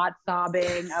snot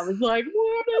sobbing. I was like,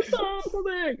 what is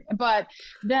happening? But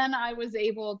then I was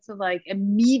able to like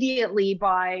immediately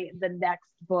buy the next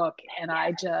book, and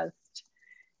I just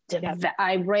it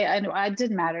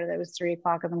didn't matter that it was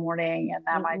 3:00 in the morning and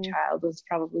that my child was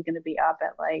probably going to be up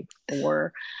at like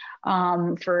 4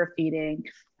 for a feeding.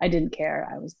 I didn't care.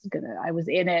 I was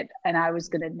in it, and I was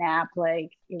gonna nap like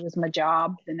it was my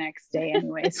job the next day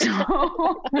anyway.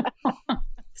 So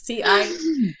see,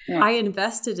 I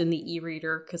invested in the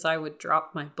e-reader because I would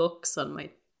drop my books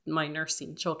on my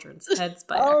nursing children's heads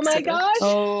by accident. My gosh.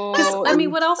 Oh, I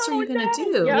mean, what else are you gonna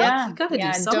do? Yeah, you gotta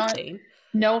do something.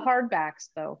 No hardbacks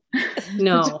though.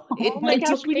 No. Oh my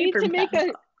gosh, we need to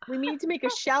make a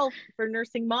shelf for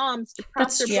nursing moms to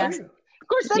prop their books. Of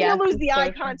course, then you'll lose the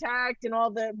eye contact and all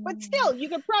the, but still, you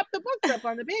can prop the books up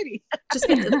on the baby.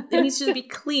 It needs to be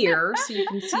clear so you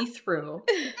can see through.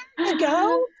 There you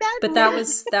go. But that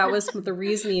was the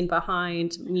reasoning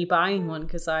behind me buying one,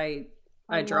 because I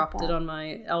dropped it on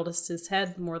my eldest's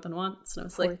head more than once, and I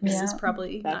was like, this is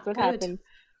probably not good. Happened.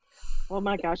 Oh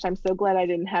my gosh, I'm so glad I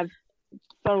didn't have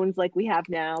phones like we have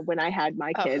now when I had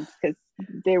my kids, because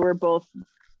they were both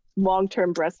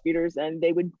long-term breastfeeders and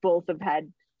they would both have had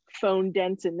phone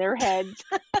dents in their heads.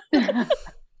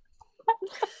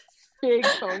 Big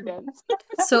phone dents.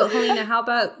 So Helena, how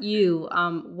about you?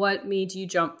 What made you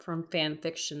jump from fan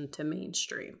fiction to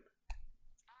mainstream?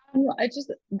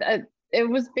 It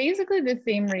was basically the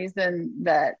same reason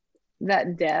that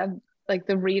Deb, like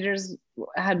the readers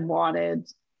had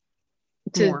wanted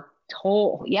to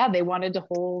they wanted to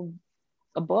hold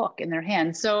a book in their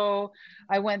hand. So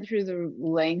I went through the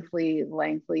lengthy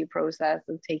process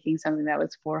of taking something that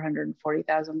was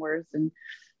 440,000 words and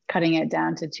cutting it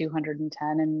down to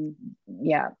 210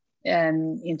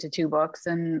 and into 2 books.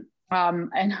 And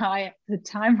at the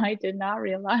time I did not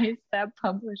realize that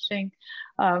publishing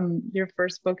your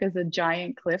first book as a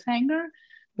giant cliffhanger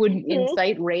would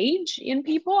incite rage in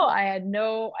people. I had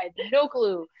no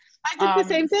clue. I did the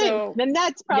same thing. Then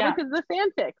that's probably because of the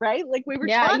fanfic, right? Like we were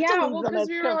because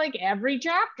we were like, every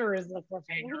chapter is a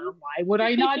cliffhanger. Why would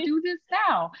I not do this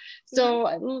now? So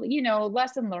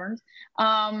lesson learned.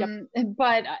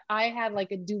 But I had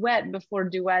like a duet before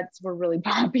duets were really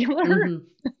popular.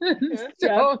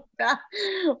 So that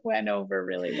went over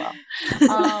really well.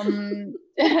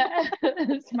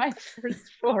 It's my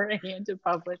first foray into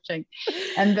publishing,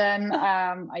 and then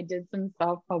I did some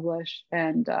self-publish,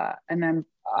 and then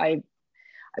I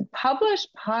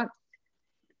published Puck.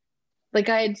 Like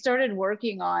I had started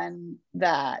working on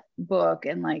that book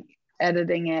and like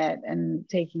editing it and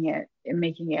taking it and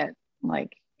making it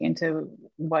like into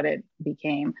what it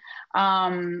became.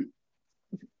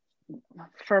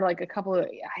 For like a couple of,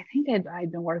 I think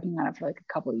I'd been working on it for like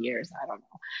a couple of years. I don't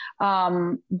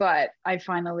know. But I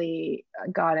finally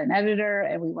got an editor,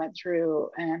 and we went through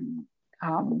and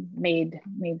made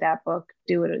that book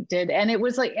do what it did. And it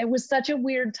was such a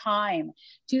weird time.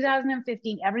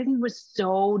 2015, everything was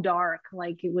so dark.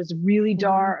 Like it was really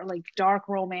dark, like dark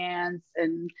romance.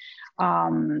 And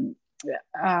it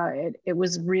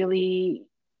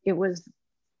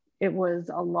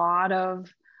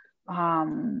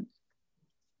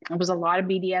was a lot of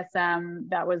BDSM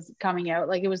that was coming out.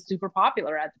 Like it was super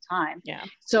popular at the time. Yeah.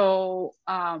 So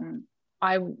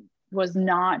I was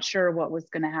not sure what was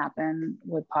going to happen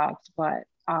with Pucked, but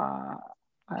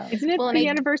Isn't it the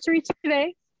anniversary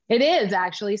today? it is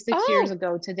actually 6 years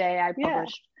ago today. I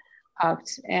published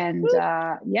Pucked, and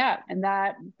and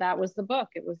that was the book.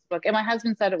 It was the book, and my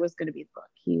husband said it was going to be the book.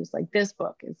 He was like, "This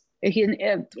book is."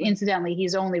 Incidentally,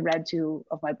 he's only read 2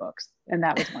 of my books, and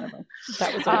that was one of them.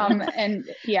 That was and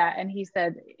he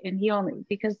said, and he only,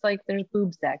 because like there's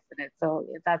boob sex in it, so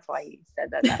that's why he said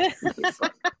that. That's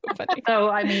funny. so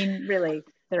I mean, really,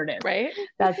 there it is. Right?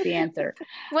 That's the answer.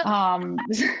 Well, and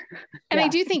I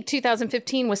do think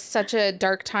 2015 was such a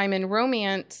dark time in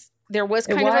romance. There was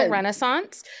kind of a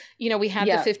renaissance. You know, we had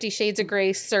the 50 Shades of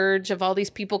Grey surge of all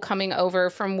these people coming over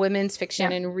from women's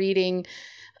fiction and reading.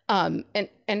 And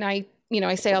I,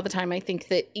 I say all the time, I think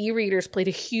that e-readers played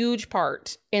a huge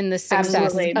part in the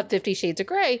success of 50 Shades of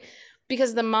Grey,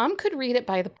 because the mom could read it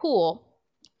by the pool,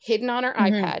 hidden on her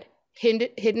iPad,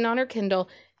 hidden on her Kindle,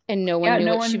 and no one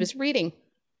knew what she was reading.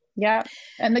 Yeah.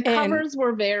 And the covers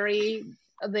were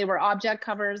they were object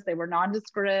covers. They were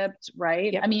nondescript,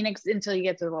 right? Yep. I mean, until you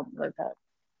get to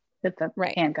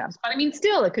the handcuffs. But I mean,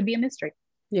 still, it could be a mystery.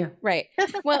 Yeah. Right.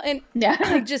 Well, and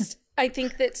I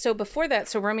think that, so before that,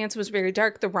 so romance was very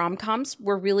dark. The rom-coms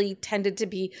were really tended to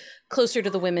be closer to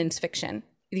the women's fiction.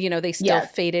 They still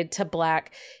faded to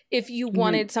black. If you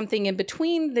wanted something in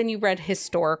between, then you read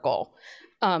historical.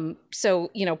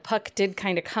 So, Puck did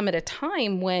kind of come at a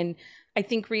time when I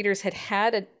think readers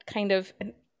had a kind of,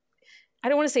 I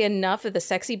don't want to say enough of the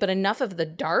sexy, but enough of the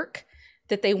dark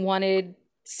that they wanted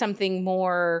something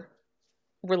more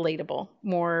relatable,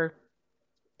 more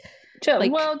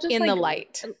like just in the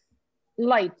light.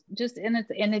 Just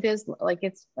and it is like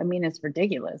it's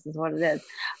ridiculous is what it is,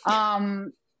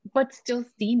 but still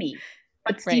steamy,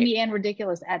 and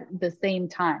ridiculous at the same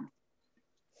time.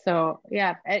 So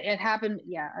it happened.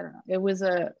 I don't know, it was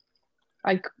I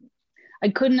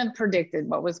couldn't have predicted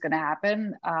what was going to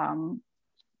happen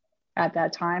at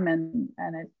that time, and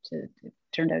it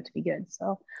turned out to be good,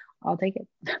 so I'll take it.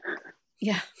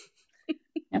 Yep.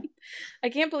 I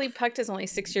can't believe Pucked is only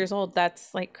 6 years old.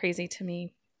 That's like crazy to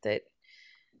me that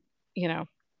anyway.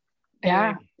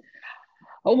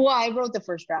 Oh, well, I wrote the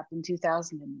first draft in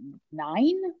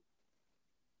 2009.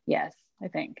 Yes, I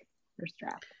think first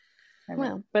draft.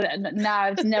 But now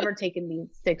it's never taken me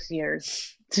 6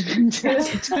 years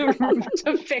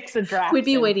to fix a draft. We'd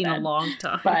be waiting a long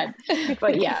time. But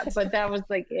that was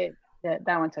like it.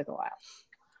 That one took a while.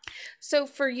 So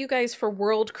for you guys, for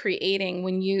world creating,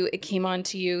 when it came on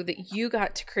to you that you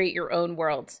got to create your own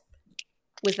worlds,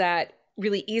 was that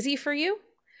really easy for you?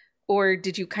 Or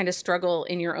did you kind of struggle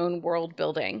in your own world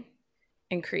building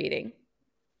and creating?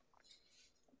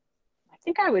 I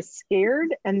think I was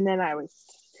scared, and then I was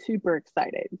super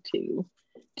excited to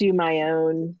do my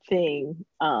own thing,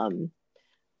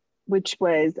 which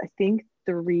was, I think,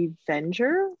 The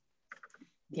Revenger.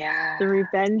 Yeah. The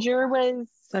Revenger was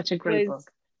such a great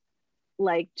book.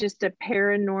 Like just a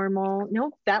paranormal.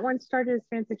 No, that one started as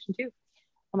fan fiction too.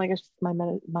 Oh my gosh, my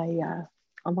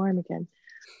alarm again.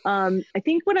 I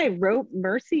think when I wrote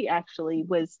Mercy actually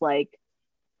was like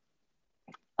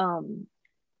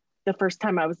the first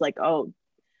time I was like, oh,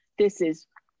 this is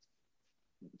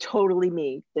totally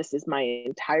me. This is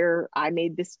I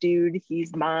made this dude,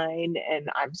 he's mine, and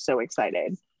I'm so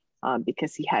excited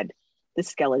because he had the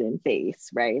skeleton face,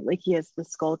 right? Like he has the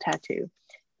skull tattoo,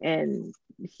 and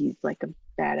he's like a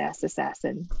badass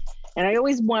assassin. And I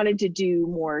always wanted to do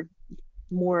more.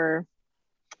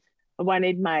 I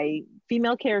wanted my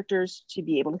female characters to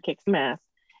be able to kick some ass,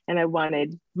 and I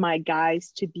wanted my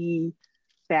guys to be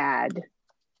bad,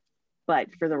 but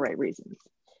for the right reasons.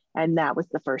 And that was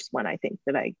the first one, I think,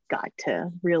 that I got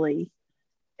to really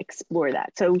explore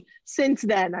that. So since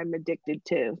then, I'm addicted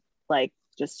to like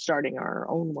just starting our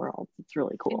own world. It's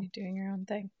really cool. Doing your own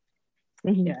thing.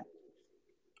 Mm-hmm. Yeah.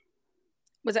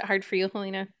 Was it hard for you,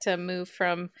 Helena, to move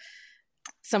from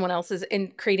someone else's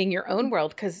and creating your own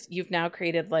world? Because you've now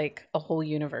created like a whole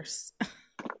universe.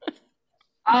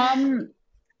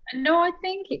 No, I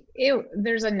think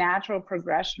there's a natural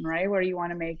progression, right? Where you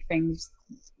want to make things,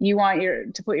 you want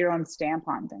to put your own stamp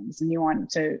on things, and you want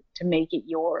to make it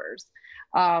yours.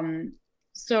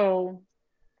 So,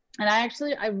 and I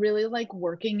really like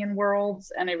working in worlds,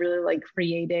 and I really like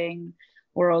creating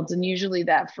worlds. And usually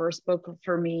that first book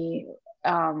for me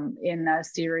in a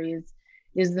series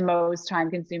is the most time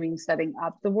consuming, setting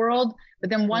up the world. But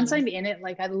then once I'm in it,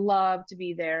 like I love to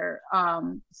be there.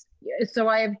 So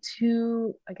I have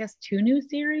two new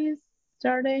series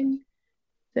starting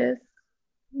this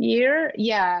year.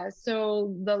 Yeah.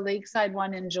 So the Lakeside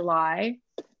one in July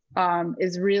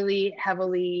is really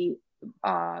heavily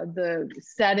the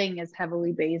setting is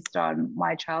heavily based on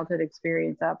my childhood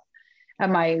experience up at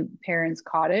my parents'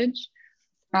 cottage.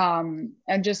 And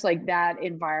just like that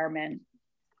environment,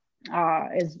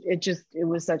 it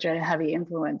was such a heavy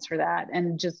influence for that.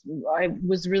 And just, I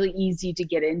was really easy to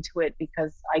get into it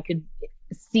because I could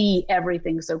see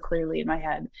everything so clearly in my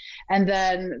head. And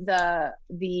then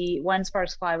the When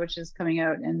Sparks Fly, which is coming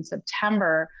out in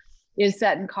September, is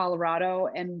set in Colorado.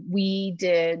 And we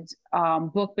did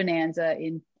Book Bonanza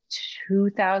in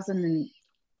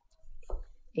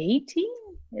 2018.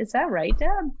 Is that right,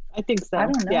 Deb? I think so. I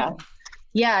don't know.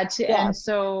 Yeah. And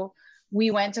so we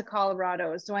went to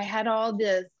Colorado. So I had all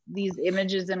these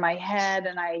images in my head,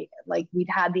 and we'd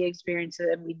had the experience,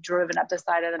 and we'd driven up the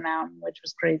side of the mountain, which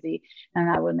was crazy. And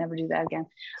I would never do that again.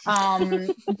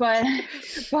 But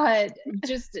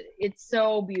just, it's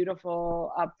so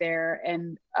beautiful up there.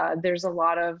 And there's a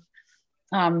lot of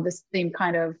the same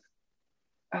kind of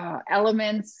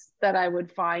elements that I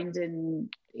would find in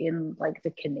like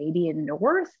the Canadian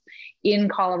North in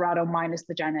Colorado, minus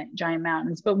the giant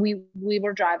mountains. But we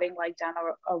were driving like down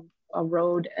a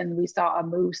road, and we saw a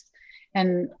moose,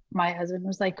 and my husband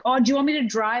was like, "Oh, do you want me to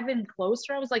drive in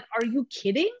closer?" I was like, "Are you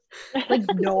kidding? Like,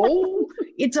 no,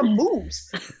 it's a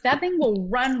moose. That thing will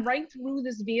run right through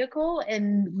this vehicle,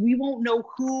 and we won't know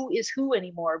who is who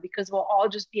anymore because we'll all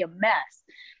just be a mess."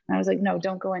 And I was like, "No,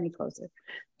 don't go any closer."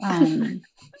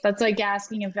 That's like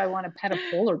asking if I want to pet a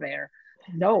polar bear.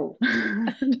 No.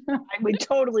 I would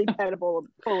totally pet a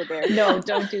polar bear. No,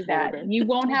 don't do that. You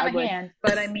won't have a hand,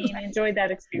 but I mean, enjoy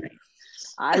that experience.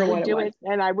 I would do it,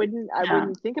 and I wouldn't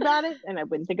think about it, and I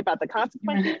wouldn't think about the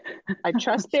consequences. I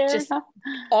trust bears. Just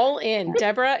all in.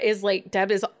 Deb is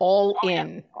all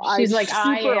in. She's like,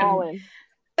 I am all in.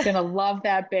 Gonna love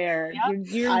that bear.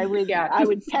 Yep. I would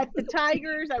pet the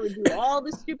tigers. I would do all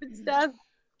the stupid stuff.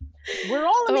 We're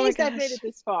all amazed I've made it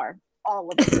this far. All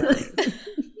of us.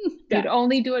 You'd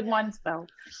only do it once, though.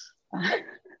 I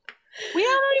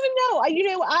don't even know.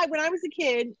 When I was a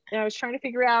kid and I was trying to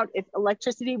figure out if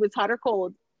electricity was hot or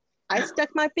cold, I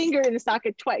stuck my finger in the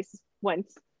socket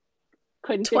once.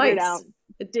 Couldn't figure it out.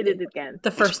 It did it again.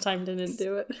 The first time didn't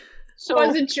do it. So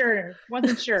wasn't sure.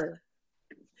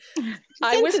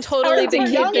 I was totally the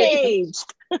kid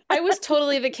I was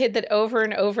totally the kid that over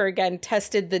and over again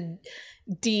tested the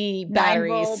D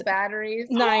batteries. 9-volt batteries.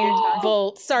 9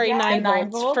 volts. Sorry, Yeah, 9 9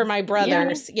 volts volt. for my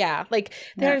brothers. Yeah. Like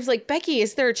there was like, "Becky,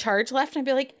 is there a charge left?" And I'd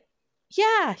be like,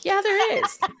 yeah, there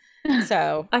is.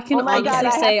 So I can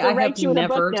honestly say I have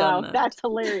never done that. That's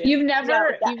hilarious. You've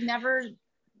never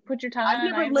put your tongue on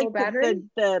a 9-volt battery?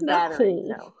 The battery.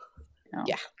 No.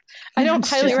 Yeah. I don't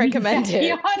highly recommend it.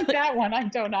 Beyond that one, I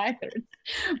don't either.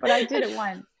 But I did it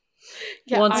once.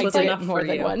 Yeah, once was did enough more for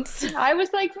than you. once. I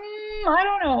was like, I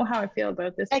don't know how I feel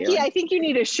about this. Becky, I think you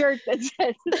need a shirt that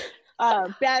says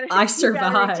battery. I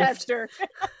survived. Battery tester.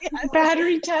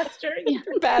 Battery tester. Yeah.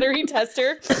 Battery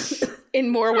tester in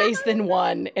more ways than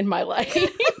one in my life.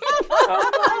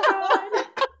 Oh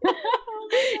my God.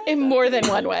 In more than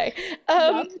one way.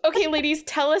 Okay, ladies,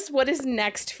 tell us what is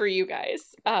next for you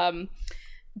guys.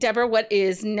 Deborah, what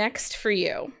is next for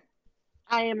you?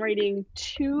 I am reading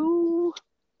 2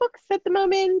 books at the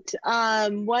moment.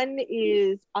 One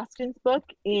is Austin's book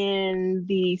in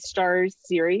the Stars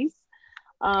series.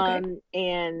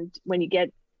 And when you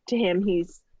get to him, he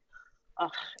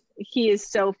is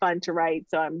so fun to write.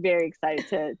 So I'm very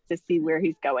excited to see where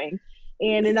he's going.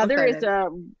 And another is a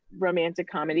romantic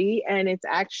comedy, and it's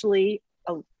actually,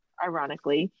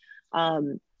 ironically,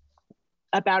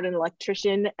 about an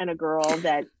electrician and a girl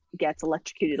that gets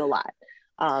electrocuted a lot.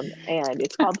 And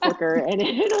it's called Flicker, and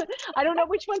I don't know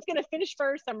which one's going to finish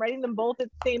first. I'm writing them both at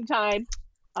the same time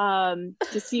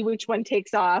to see which one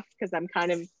takes off, because I'm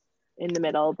kind of in the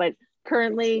middle. But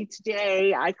currently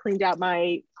today I cleaned out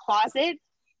my closet,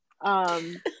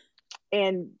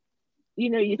 and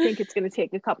you think it's going to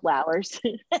take a couple hours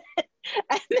and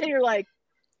then you're like,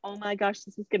 oh my gosh,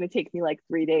 this is going to take me like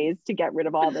 3 days to get rid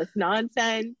of all this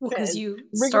nonsense. Because you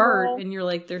start and you're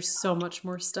like, there's so much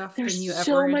more stuff than you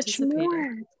ever anticipated.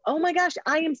 More. Oh my gosh,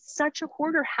 I am such a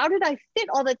hoarder. How did I fit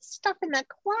all that stuff in that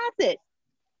closet?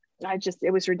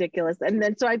 It was ridiculous. And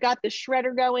then so I got the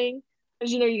shredder going,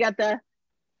 because you got the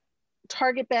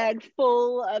Target bag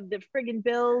full of the friggin'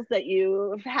 bills that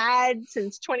you've had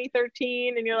since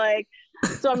 2013, and you're like,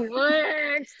 so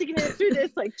I'm sticking it through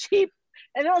this like cheap.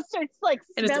 And it starts like,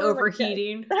 and it's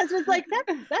overheating. The husband's like,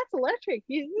 that's electric.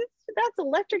 That's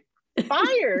electric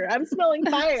fire. I'm smelling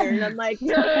fire, and I'm like,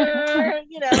 and I'm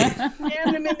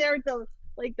in there with the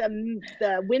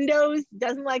windows.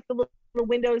 Doesn't like the little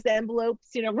windows envelopes.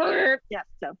 Yeah.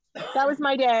 So that was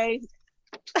my day.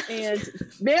 And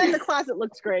man, the closet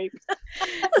looks great.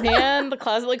 Man, the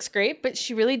closet looks great, but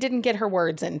she really didn't get her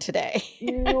words in today.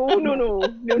 No.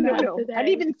 today. I didn't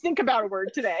even think about a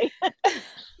word today.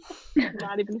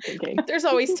 Not even thinking. There's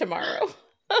always tomorrow.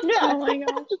 Yeah. Oh my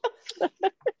gosh.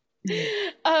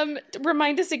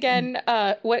 Remind us again,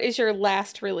 what is your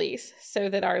last release so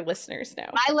that our listeners know?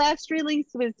 My last release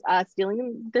was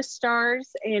Stealing the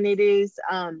Stars, and it is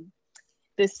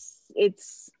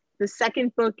it's the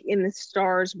second book in the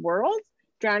Stars world.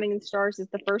 Drowning in Stars is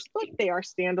the first book. They are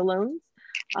standalones.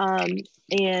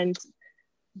 And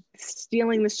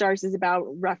Stealing the Stars is about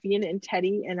Ruffian and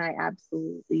Teddy, and I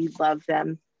absolutely love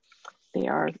them.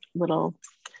 They're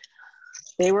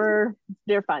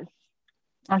fun.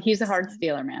 Oh, he's a hard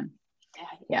stealer, man.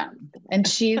 Yeah. And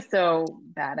she's so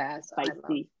badass.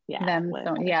 Feisty. Yeah. Them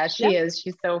so, yeah, she is.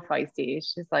 She's so feisty.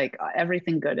 She's like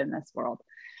everything good in this world.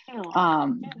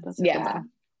 Yeah.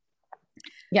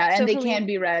 Yeah, and So they can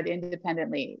be read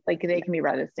independently. Like they can be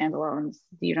read as standalones.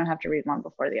 You don't have to read one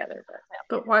before the other.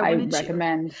 But why I wouldn't you?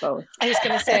 recommend both. I was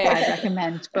going to say, I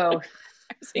recommend both.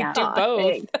 do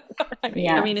both. I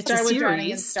mean, it's a Start with Drowning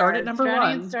in series. Start at Stars. number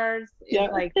Drowning in 1. Stars is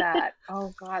like that.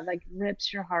 Oh God, like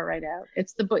rips your heart right out.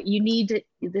 It's the book you need it.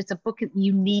 It's a book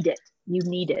you need it. You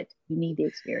need it. You need the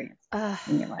experience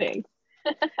in your life.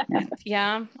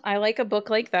 Yeah, I like a book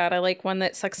like that. I like one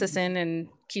that sucks us in and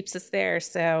keeps us there.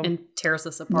 So And tears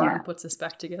us apart and puts us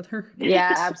back together.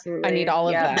 Yeah, absolutely. I need all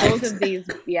of that. Both of these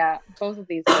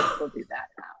books will do that.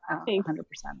 100%.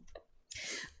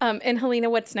 And Helena,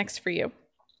 what's next for you?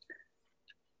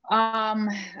 A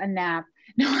nap.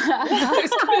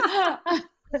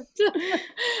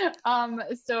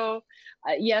 So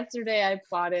yesterday I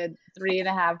plotted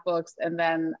 3.5 books, and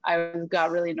then I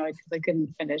got really annoyed because I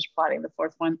couldn't finish plotting the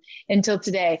 4th one until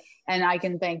today, and I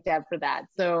can thank Deb for that.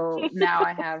 So now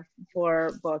I have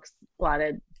 4 books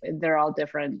plotted. They're all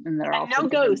different, and they're all no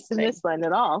ghosts in this one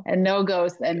at all. And no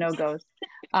ghosts.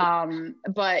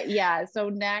 But yeah, so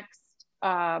next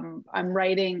I'm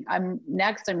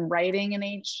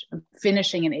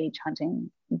finishing an H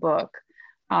hunting book.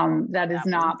 That is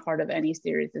not part of any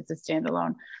series. It's a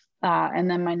standalone. And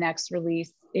then my next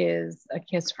release is A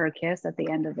Kiss for a Kiss at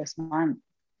the end of this month.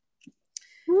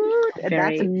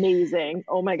 That's amazing.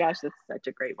 Oh my gosh, that's such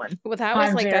a great one. Well, that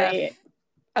was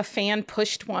a fan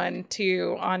pushed one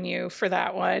too on you for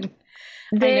that one.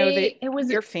 I know that it was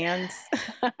your fans.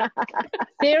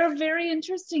 They're very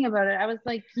interesting about it. I was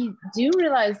like, you do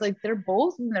realize like they're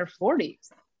both in their 40s.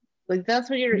 Like that's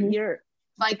what you're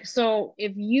like. So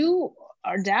if you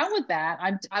are down with that,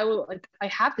 I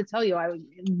have to tell you, I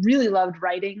really loved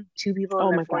writing to people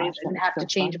in their 40s. I didn't have to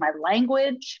change my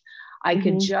language. I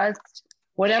could just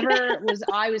whatever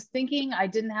I was thinking. I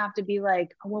didn't have to be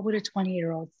like, oh, what would a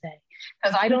 20-year-old say?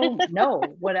 Because I don't know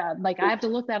what I have to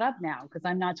look that up now because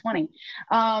I'm not 20.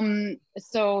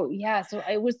 So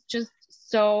it was just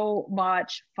so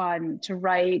much fun to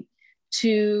write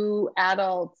to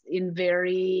adults in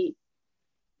very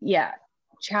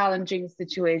challenging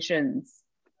situations.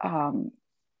 I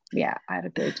had a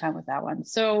great time with that one.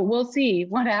 So we'll see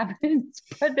what happens.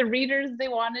 But the readers, they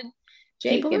wanted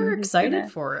Jake. People are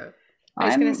excited for it. I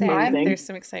was going to say, there's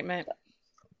some excitement.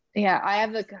 Yeah, I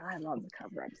love the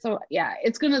cover up. So yeah,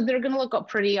 they're gonna look up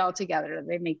pretty all together.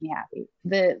 They make me happy.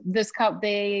 This cup,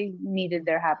 they needed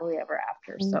their happily ever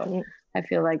after. So I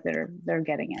feel like they're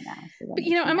getting it now. So but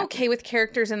I'm okay with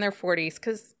characters in their 40s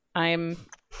because I'm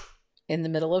in the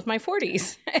middle of my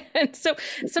 40s. And so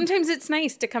sometimes it's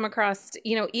nice to come across,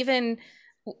 even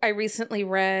I recently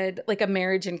read like a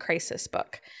marriage in crisis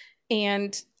book.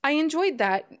 And I enjoyed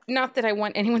that. Not that I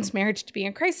want anyone's marriage to be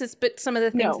in crisis, but some of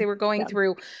the things they were going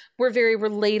through were very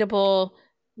relatable.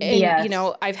 And,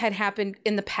 I've had happen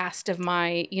in the past of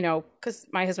my, because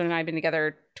my husband and I have been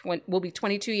together, will be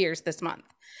 22 years this month.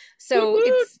 So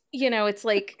it's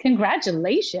like.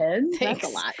 Congratulations. Thanks.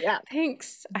 That's a lot. Yeah.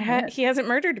 Thanks. He hasn't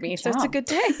murdered me. So it's a good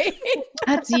day.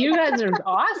 You guys are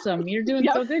awesome. You're doing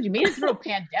so good. You made it through a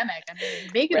pandemic. I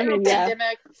mean, make it through a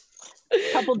pandemic.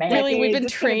 Really, we've been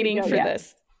training for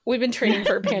this. We've been training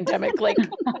for a pandemic like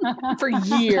for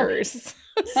years.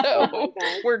 So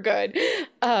we're good.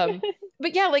 But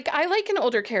yeah, like I like an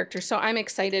older character, so I'm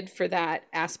excited for that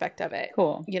aspect of it.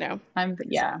 Cool.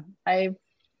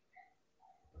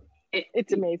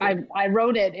 It's amazing. I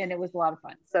wrote it and it was a lot of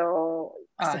fun. So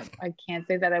I can't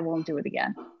say that I won't do it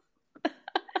again.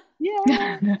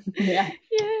 Yeah. Yeah.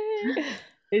 Yay.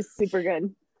 It's super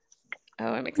good.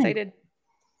 Oh, I'm excited.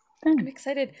 I'm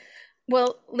excited.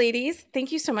 Well, ladies,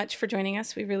 thank you so much for joining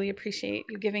us. We really appreciate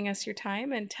you giving us your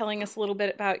time and telling us a little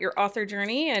bit about your author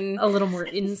journey and a little more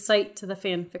insight to the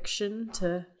fan fiction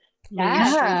to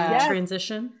mainstream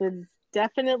transition.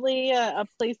 definitely a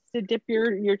place to dip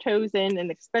your toes in,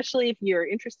 and especially if you're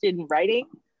interested in writing,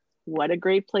 what a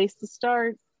great place to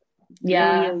start.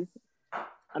 Yeah. Really is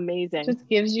amazing. Just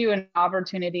gives you an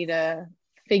opportunity to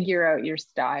figure out your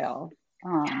style.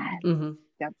 Mhm.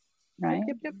 Right?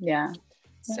 Yep. Yeah.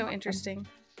 So interesting.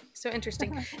 So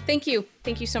interesting. Thank you.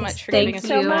 Thank you so much for Thank giving us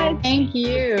so your much. time. Thank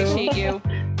you. Appreciate you.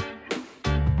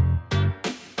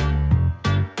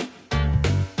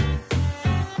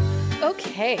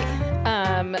 Okay.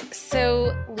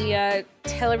 So Leah,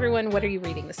 tell everyone, what are you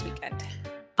reading this weekend?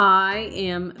 I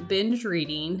am binge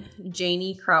reading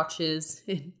Janie Crouch's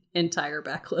entire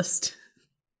backlist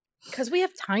Because we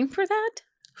have time for that?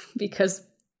 because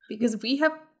we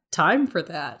have time for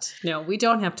that. No, we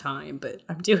don't have time, but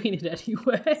I'm doing it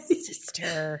anyway.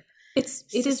 Sister. It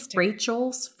is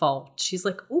Rachel's fault. She's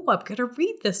like, "Oh, I'm gonna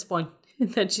read this one,"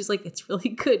 and then she's like, "It's really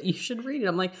good. You should read it."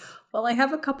 I'm like, "Well, I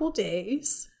have a couple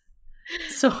days."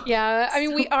 So Yeah, I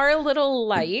mean, we are a little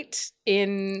light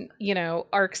in,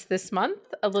 arcs this month,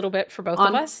 a little bit for both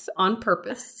of us. on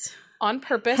purpose. On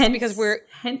purpose, Hence, because we're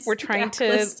the trying to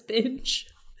backlist binge.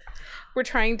 we're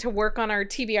trying to work on our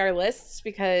TBR lists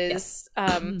because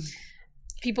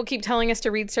people keep telling us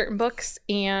to read certain books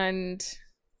and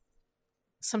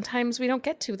sometimes we don't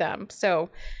get to them.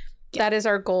 So that is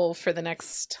our goal for the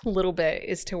next little bit,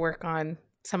 is to work on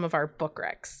some of our book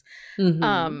recs.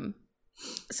 Mhm.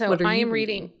 So I am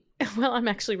reading. Well, I'm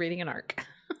actually reading an arc.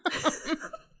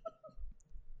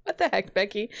 What the heck,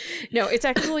 Becky? No, it's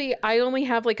actually, I only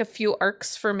have like a few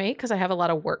arcs for May because I have a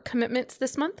lot of work commitments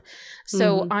this month.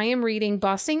 So I am reading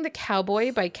Bossing the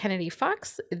Cowboy by Kennedy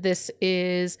Fox. This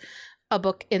is a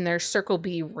book in their Circle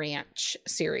B Ranch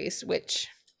series, which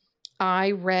I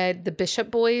read the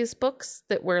Bishop Boys books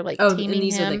that were like and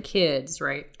these are the kids,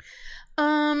 right?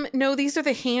 No, these are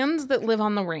the hands that live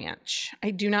on the ranch.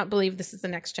 I do not believe this is the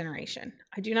next generation.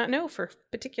 I do not know for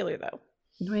particular though.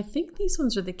 No, I think these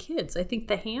ones are the kids. I think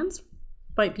the hands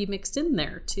might be mixed in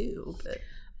there too. But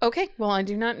Okay, well, I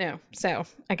do not know. So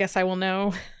I guess I will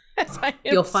know as I am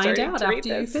you'll find starting out to read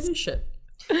after you this. finish it.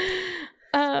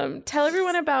 Tell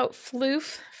everyone about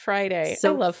Floof Friday.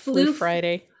 So I love Floof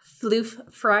Friday.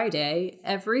 Floof Friday.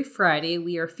 Every Friday,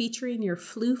 we are featuring your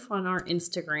floof on our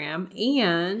Instagram,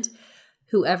 and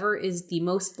whoever is the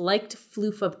most liked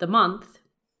floof of the month,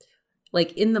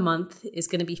 like in the month, is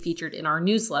going to be featured in our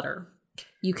newsletter.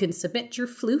 You can submit your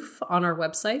floof on our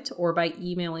website or by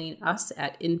emailing us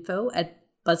at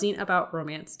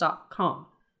info@buzzingaboutromance.com.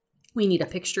 We need a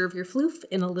picture of your floof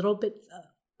and a little bit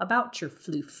about your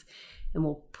floof, and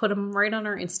we'll put them right on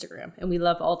our Instagram. And we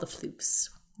love all the floofs.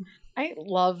 I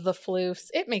love the floofs.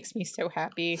 It makes me so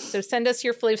happy. So send us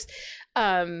your floofs.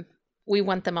 We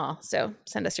want them all. So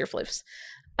send us your floofs.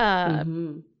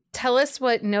 Tell us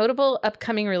what notable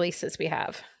upcoming releases we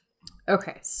have.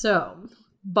 Okay, so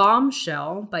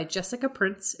Bombshell by Jessica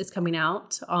Prince is coming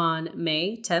out on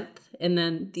May 10th. And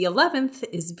then the 11th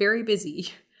is very busy.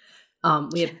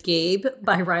 We have Gabe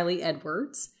by Riley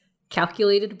Edwards,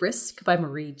 Calculated Risk by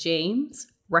Marie James,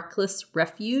 Reckless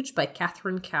Refuge by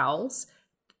Catherine Cowles,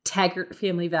 Taggart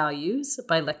Family Values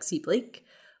by Lexi Blake,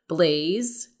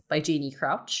 Blaze by Janie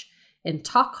Crouch, and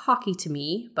Talk Hockey to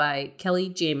Me by Kelly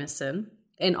Jamieson,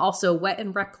 and also Wet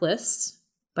and Reckless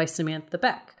by Samantha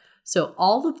Beck. So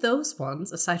all of those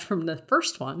ones, aside from the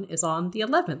first one, is on the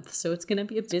 11th. So it's going to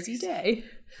be a busy day.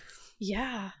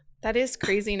 Yeah, that is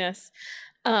craziness.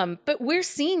 But we're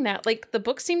seeing that, like, the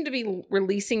books seem to be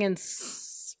releasing in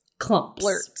Clumps.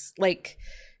 blurts, like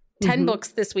 10 books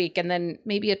this week, and then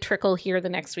maybe a trickle here the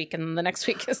next week, and the next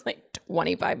week is like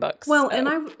 25 books. Well,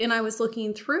 so. and I was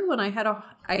looking through, and I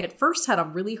at first had a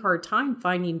really hard time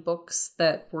finding books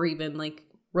that were even like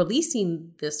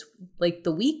releasing this, like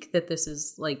the week that this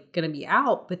is like going to be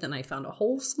out, but then I found a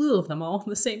whole slew of them all on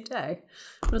the same day.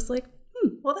 I was like,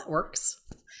 well, that works.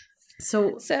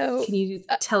 So can you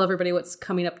tell everybody what's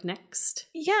coming up next?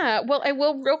 Yeah, well, I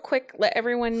will real quick let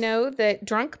everyone know that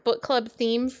Drunk Book Club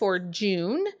theme for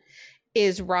June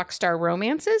is Rockstar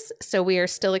Romances. So we are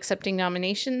still accepting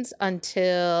nominations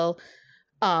until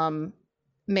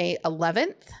May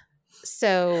 11th.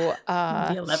 So the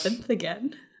 11th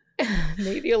again.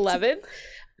 May the 11th.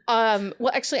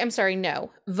 Well, actually, I'm sorry.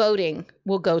 No, voting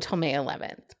will go till May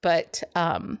 11th. But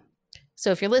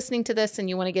so if you're listening to this and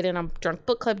you want to get in on Drunk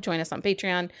Book Club, join us on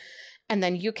Patreon. And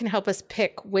then you can help us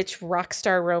pick which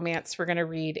Rockstar romance we're going to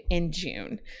read in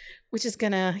June, which is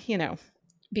going to,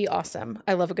 be awesome.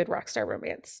 I love a good Rockstar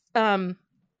romance. So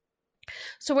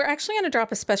we're actually going to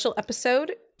drop a special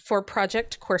episode for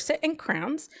Project Corset and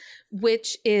Crowns,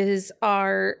 which is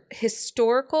our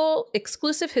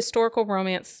exclusive historical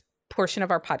romance portion of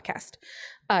our podcast.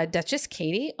 Duchess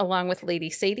Katie, along with Lady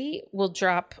Sadie, will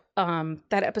drop.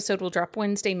 That episode will drop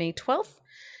Wednesday, May 12th.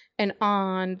 And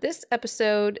on this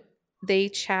episode, they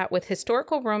chat with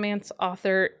historical romance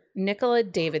author Nicola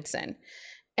Davidson.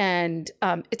 And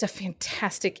it's a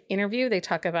fantastic interview. They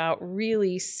talk about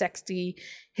really sexy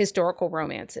historical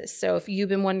romances. So if you've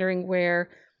been wondering where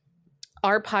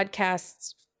our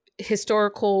podcast's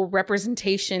historical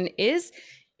representation is,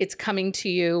 it's coming to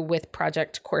you with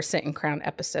Project Corset and Crown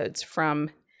episodes from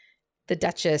the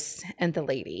Duchess and the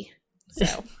Lady. So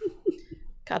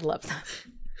God love them.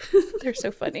 They're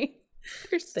so funny.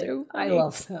 They're so funny. I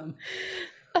love them.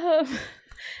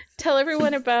 Tell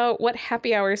everyone about what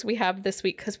happy hours we have this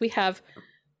week, because we have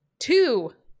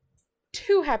two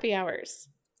happy hours.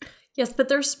 Yes, but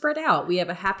they're spread out. We have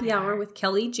a happy hour with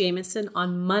Kelly Jamieson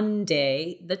on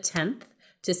Monday, the 10th,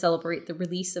 to celebrate the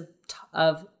release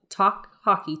of Talk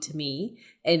Hockey to Me.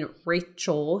 And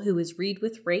Rachel, who is Read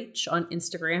with Rach on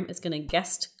Instagram, is going to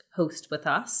guest host with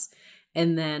us.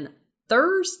 And then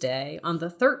Thursday, on the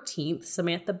 13th,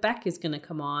 Samantha Beck is going to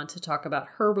come on to talk about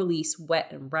her release, Wet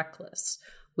and Reckless,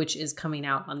 which is coming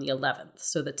out on the 11th.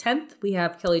 So the 10th, we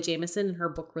have Kelly Jamieson, and her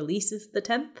book releases the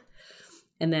 10th.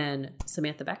 And then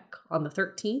Samantha Beck on the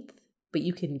 13th. But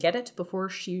you can get it before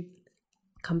she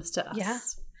comes to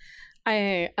us.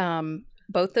 Yeah.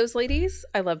 Both those ladies,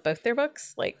 I love both their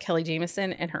books. Like Kelly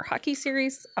Jamieson and her hockey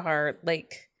series are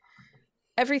like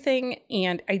everything.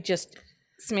 And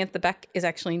Samantha Beck is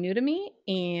actually new to me,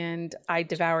 and I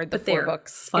devoured the 4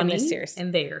 books in this series.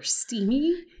 And they are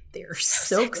steamy. They're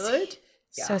so good.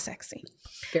 Yeah. So sexy.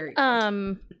 Very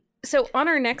good. So on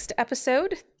our next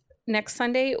episode, next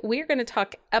Sunday, we are going to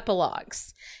talk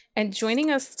epilogues. And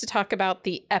joining us to talk about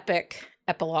the epic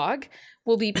epilogue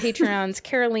will be Patreons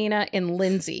Carolina and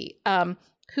Lindsay,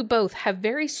 who both have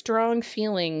very strong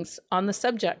feelings on the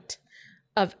subject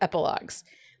of epilogues.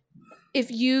 If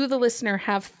you, the listener,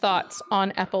 have thoughts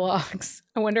on epilogues,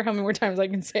 I wonder how many more times I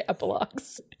can say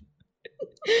epilogues.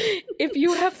 If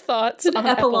you have thoughts on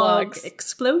epilogues,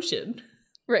 explosion.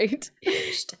 Right.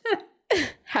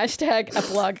 Hashtag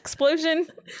epilogue explosion.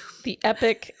 The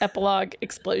epic epilogue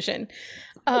explosion.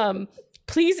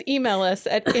 Please email us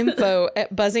at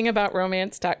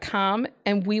info@buzzingaboutromance.com,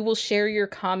 and we will share your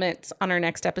comments on our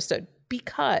next episode,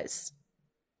 because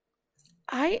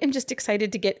I am just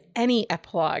excited to get any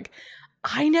epilogue.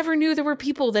 I never knew there were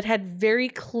people that had very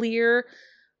clear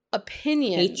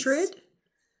opinions. Hatred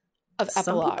of epilogues.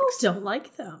 Some people don't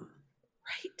like them.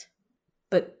 Right.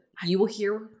 But you will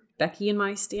hear Becky and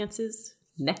my stances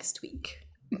next week.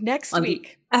 Next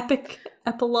week. The epic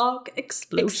epilogue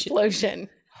explosion.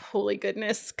 Holy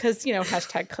goodness. Because,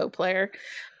 hashtag co-player.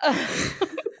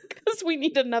 Because we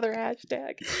need another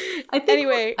hashtag. I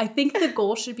think the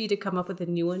goal should be to come up with a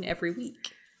new one every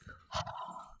week.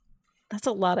 That's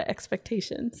a lot of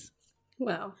expectations.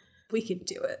 Well, we can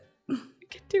do it.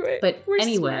 But We're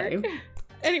anyway. Smart.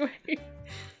 Anyway.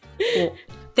 Well,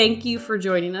 thank you for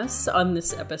joining us on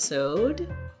this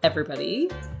episode, everybody.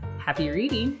 Happy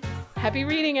reading. Happy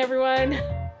reading, everyone.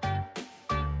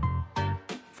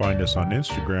 Find us on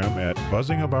Instagram at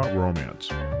buzzingaboutromance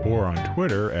or on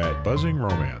Twitter at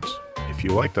buzzingromance. If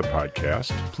you like the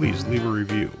podcast, please leave a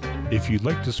review. If you'd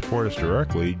like to support us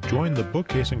directly, join the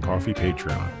Bookcase and Coffee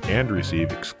Patreon and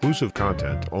receive exclusive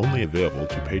content only available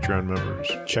to Patreon members.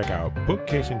 Check out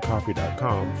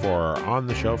bookcaseandcoffee.com for our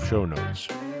on-the-shelf show notes.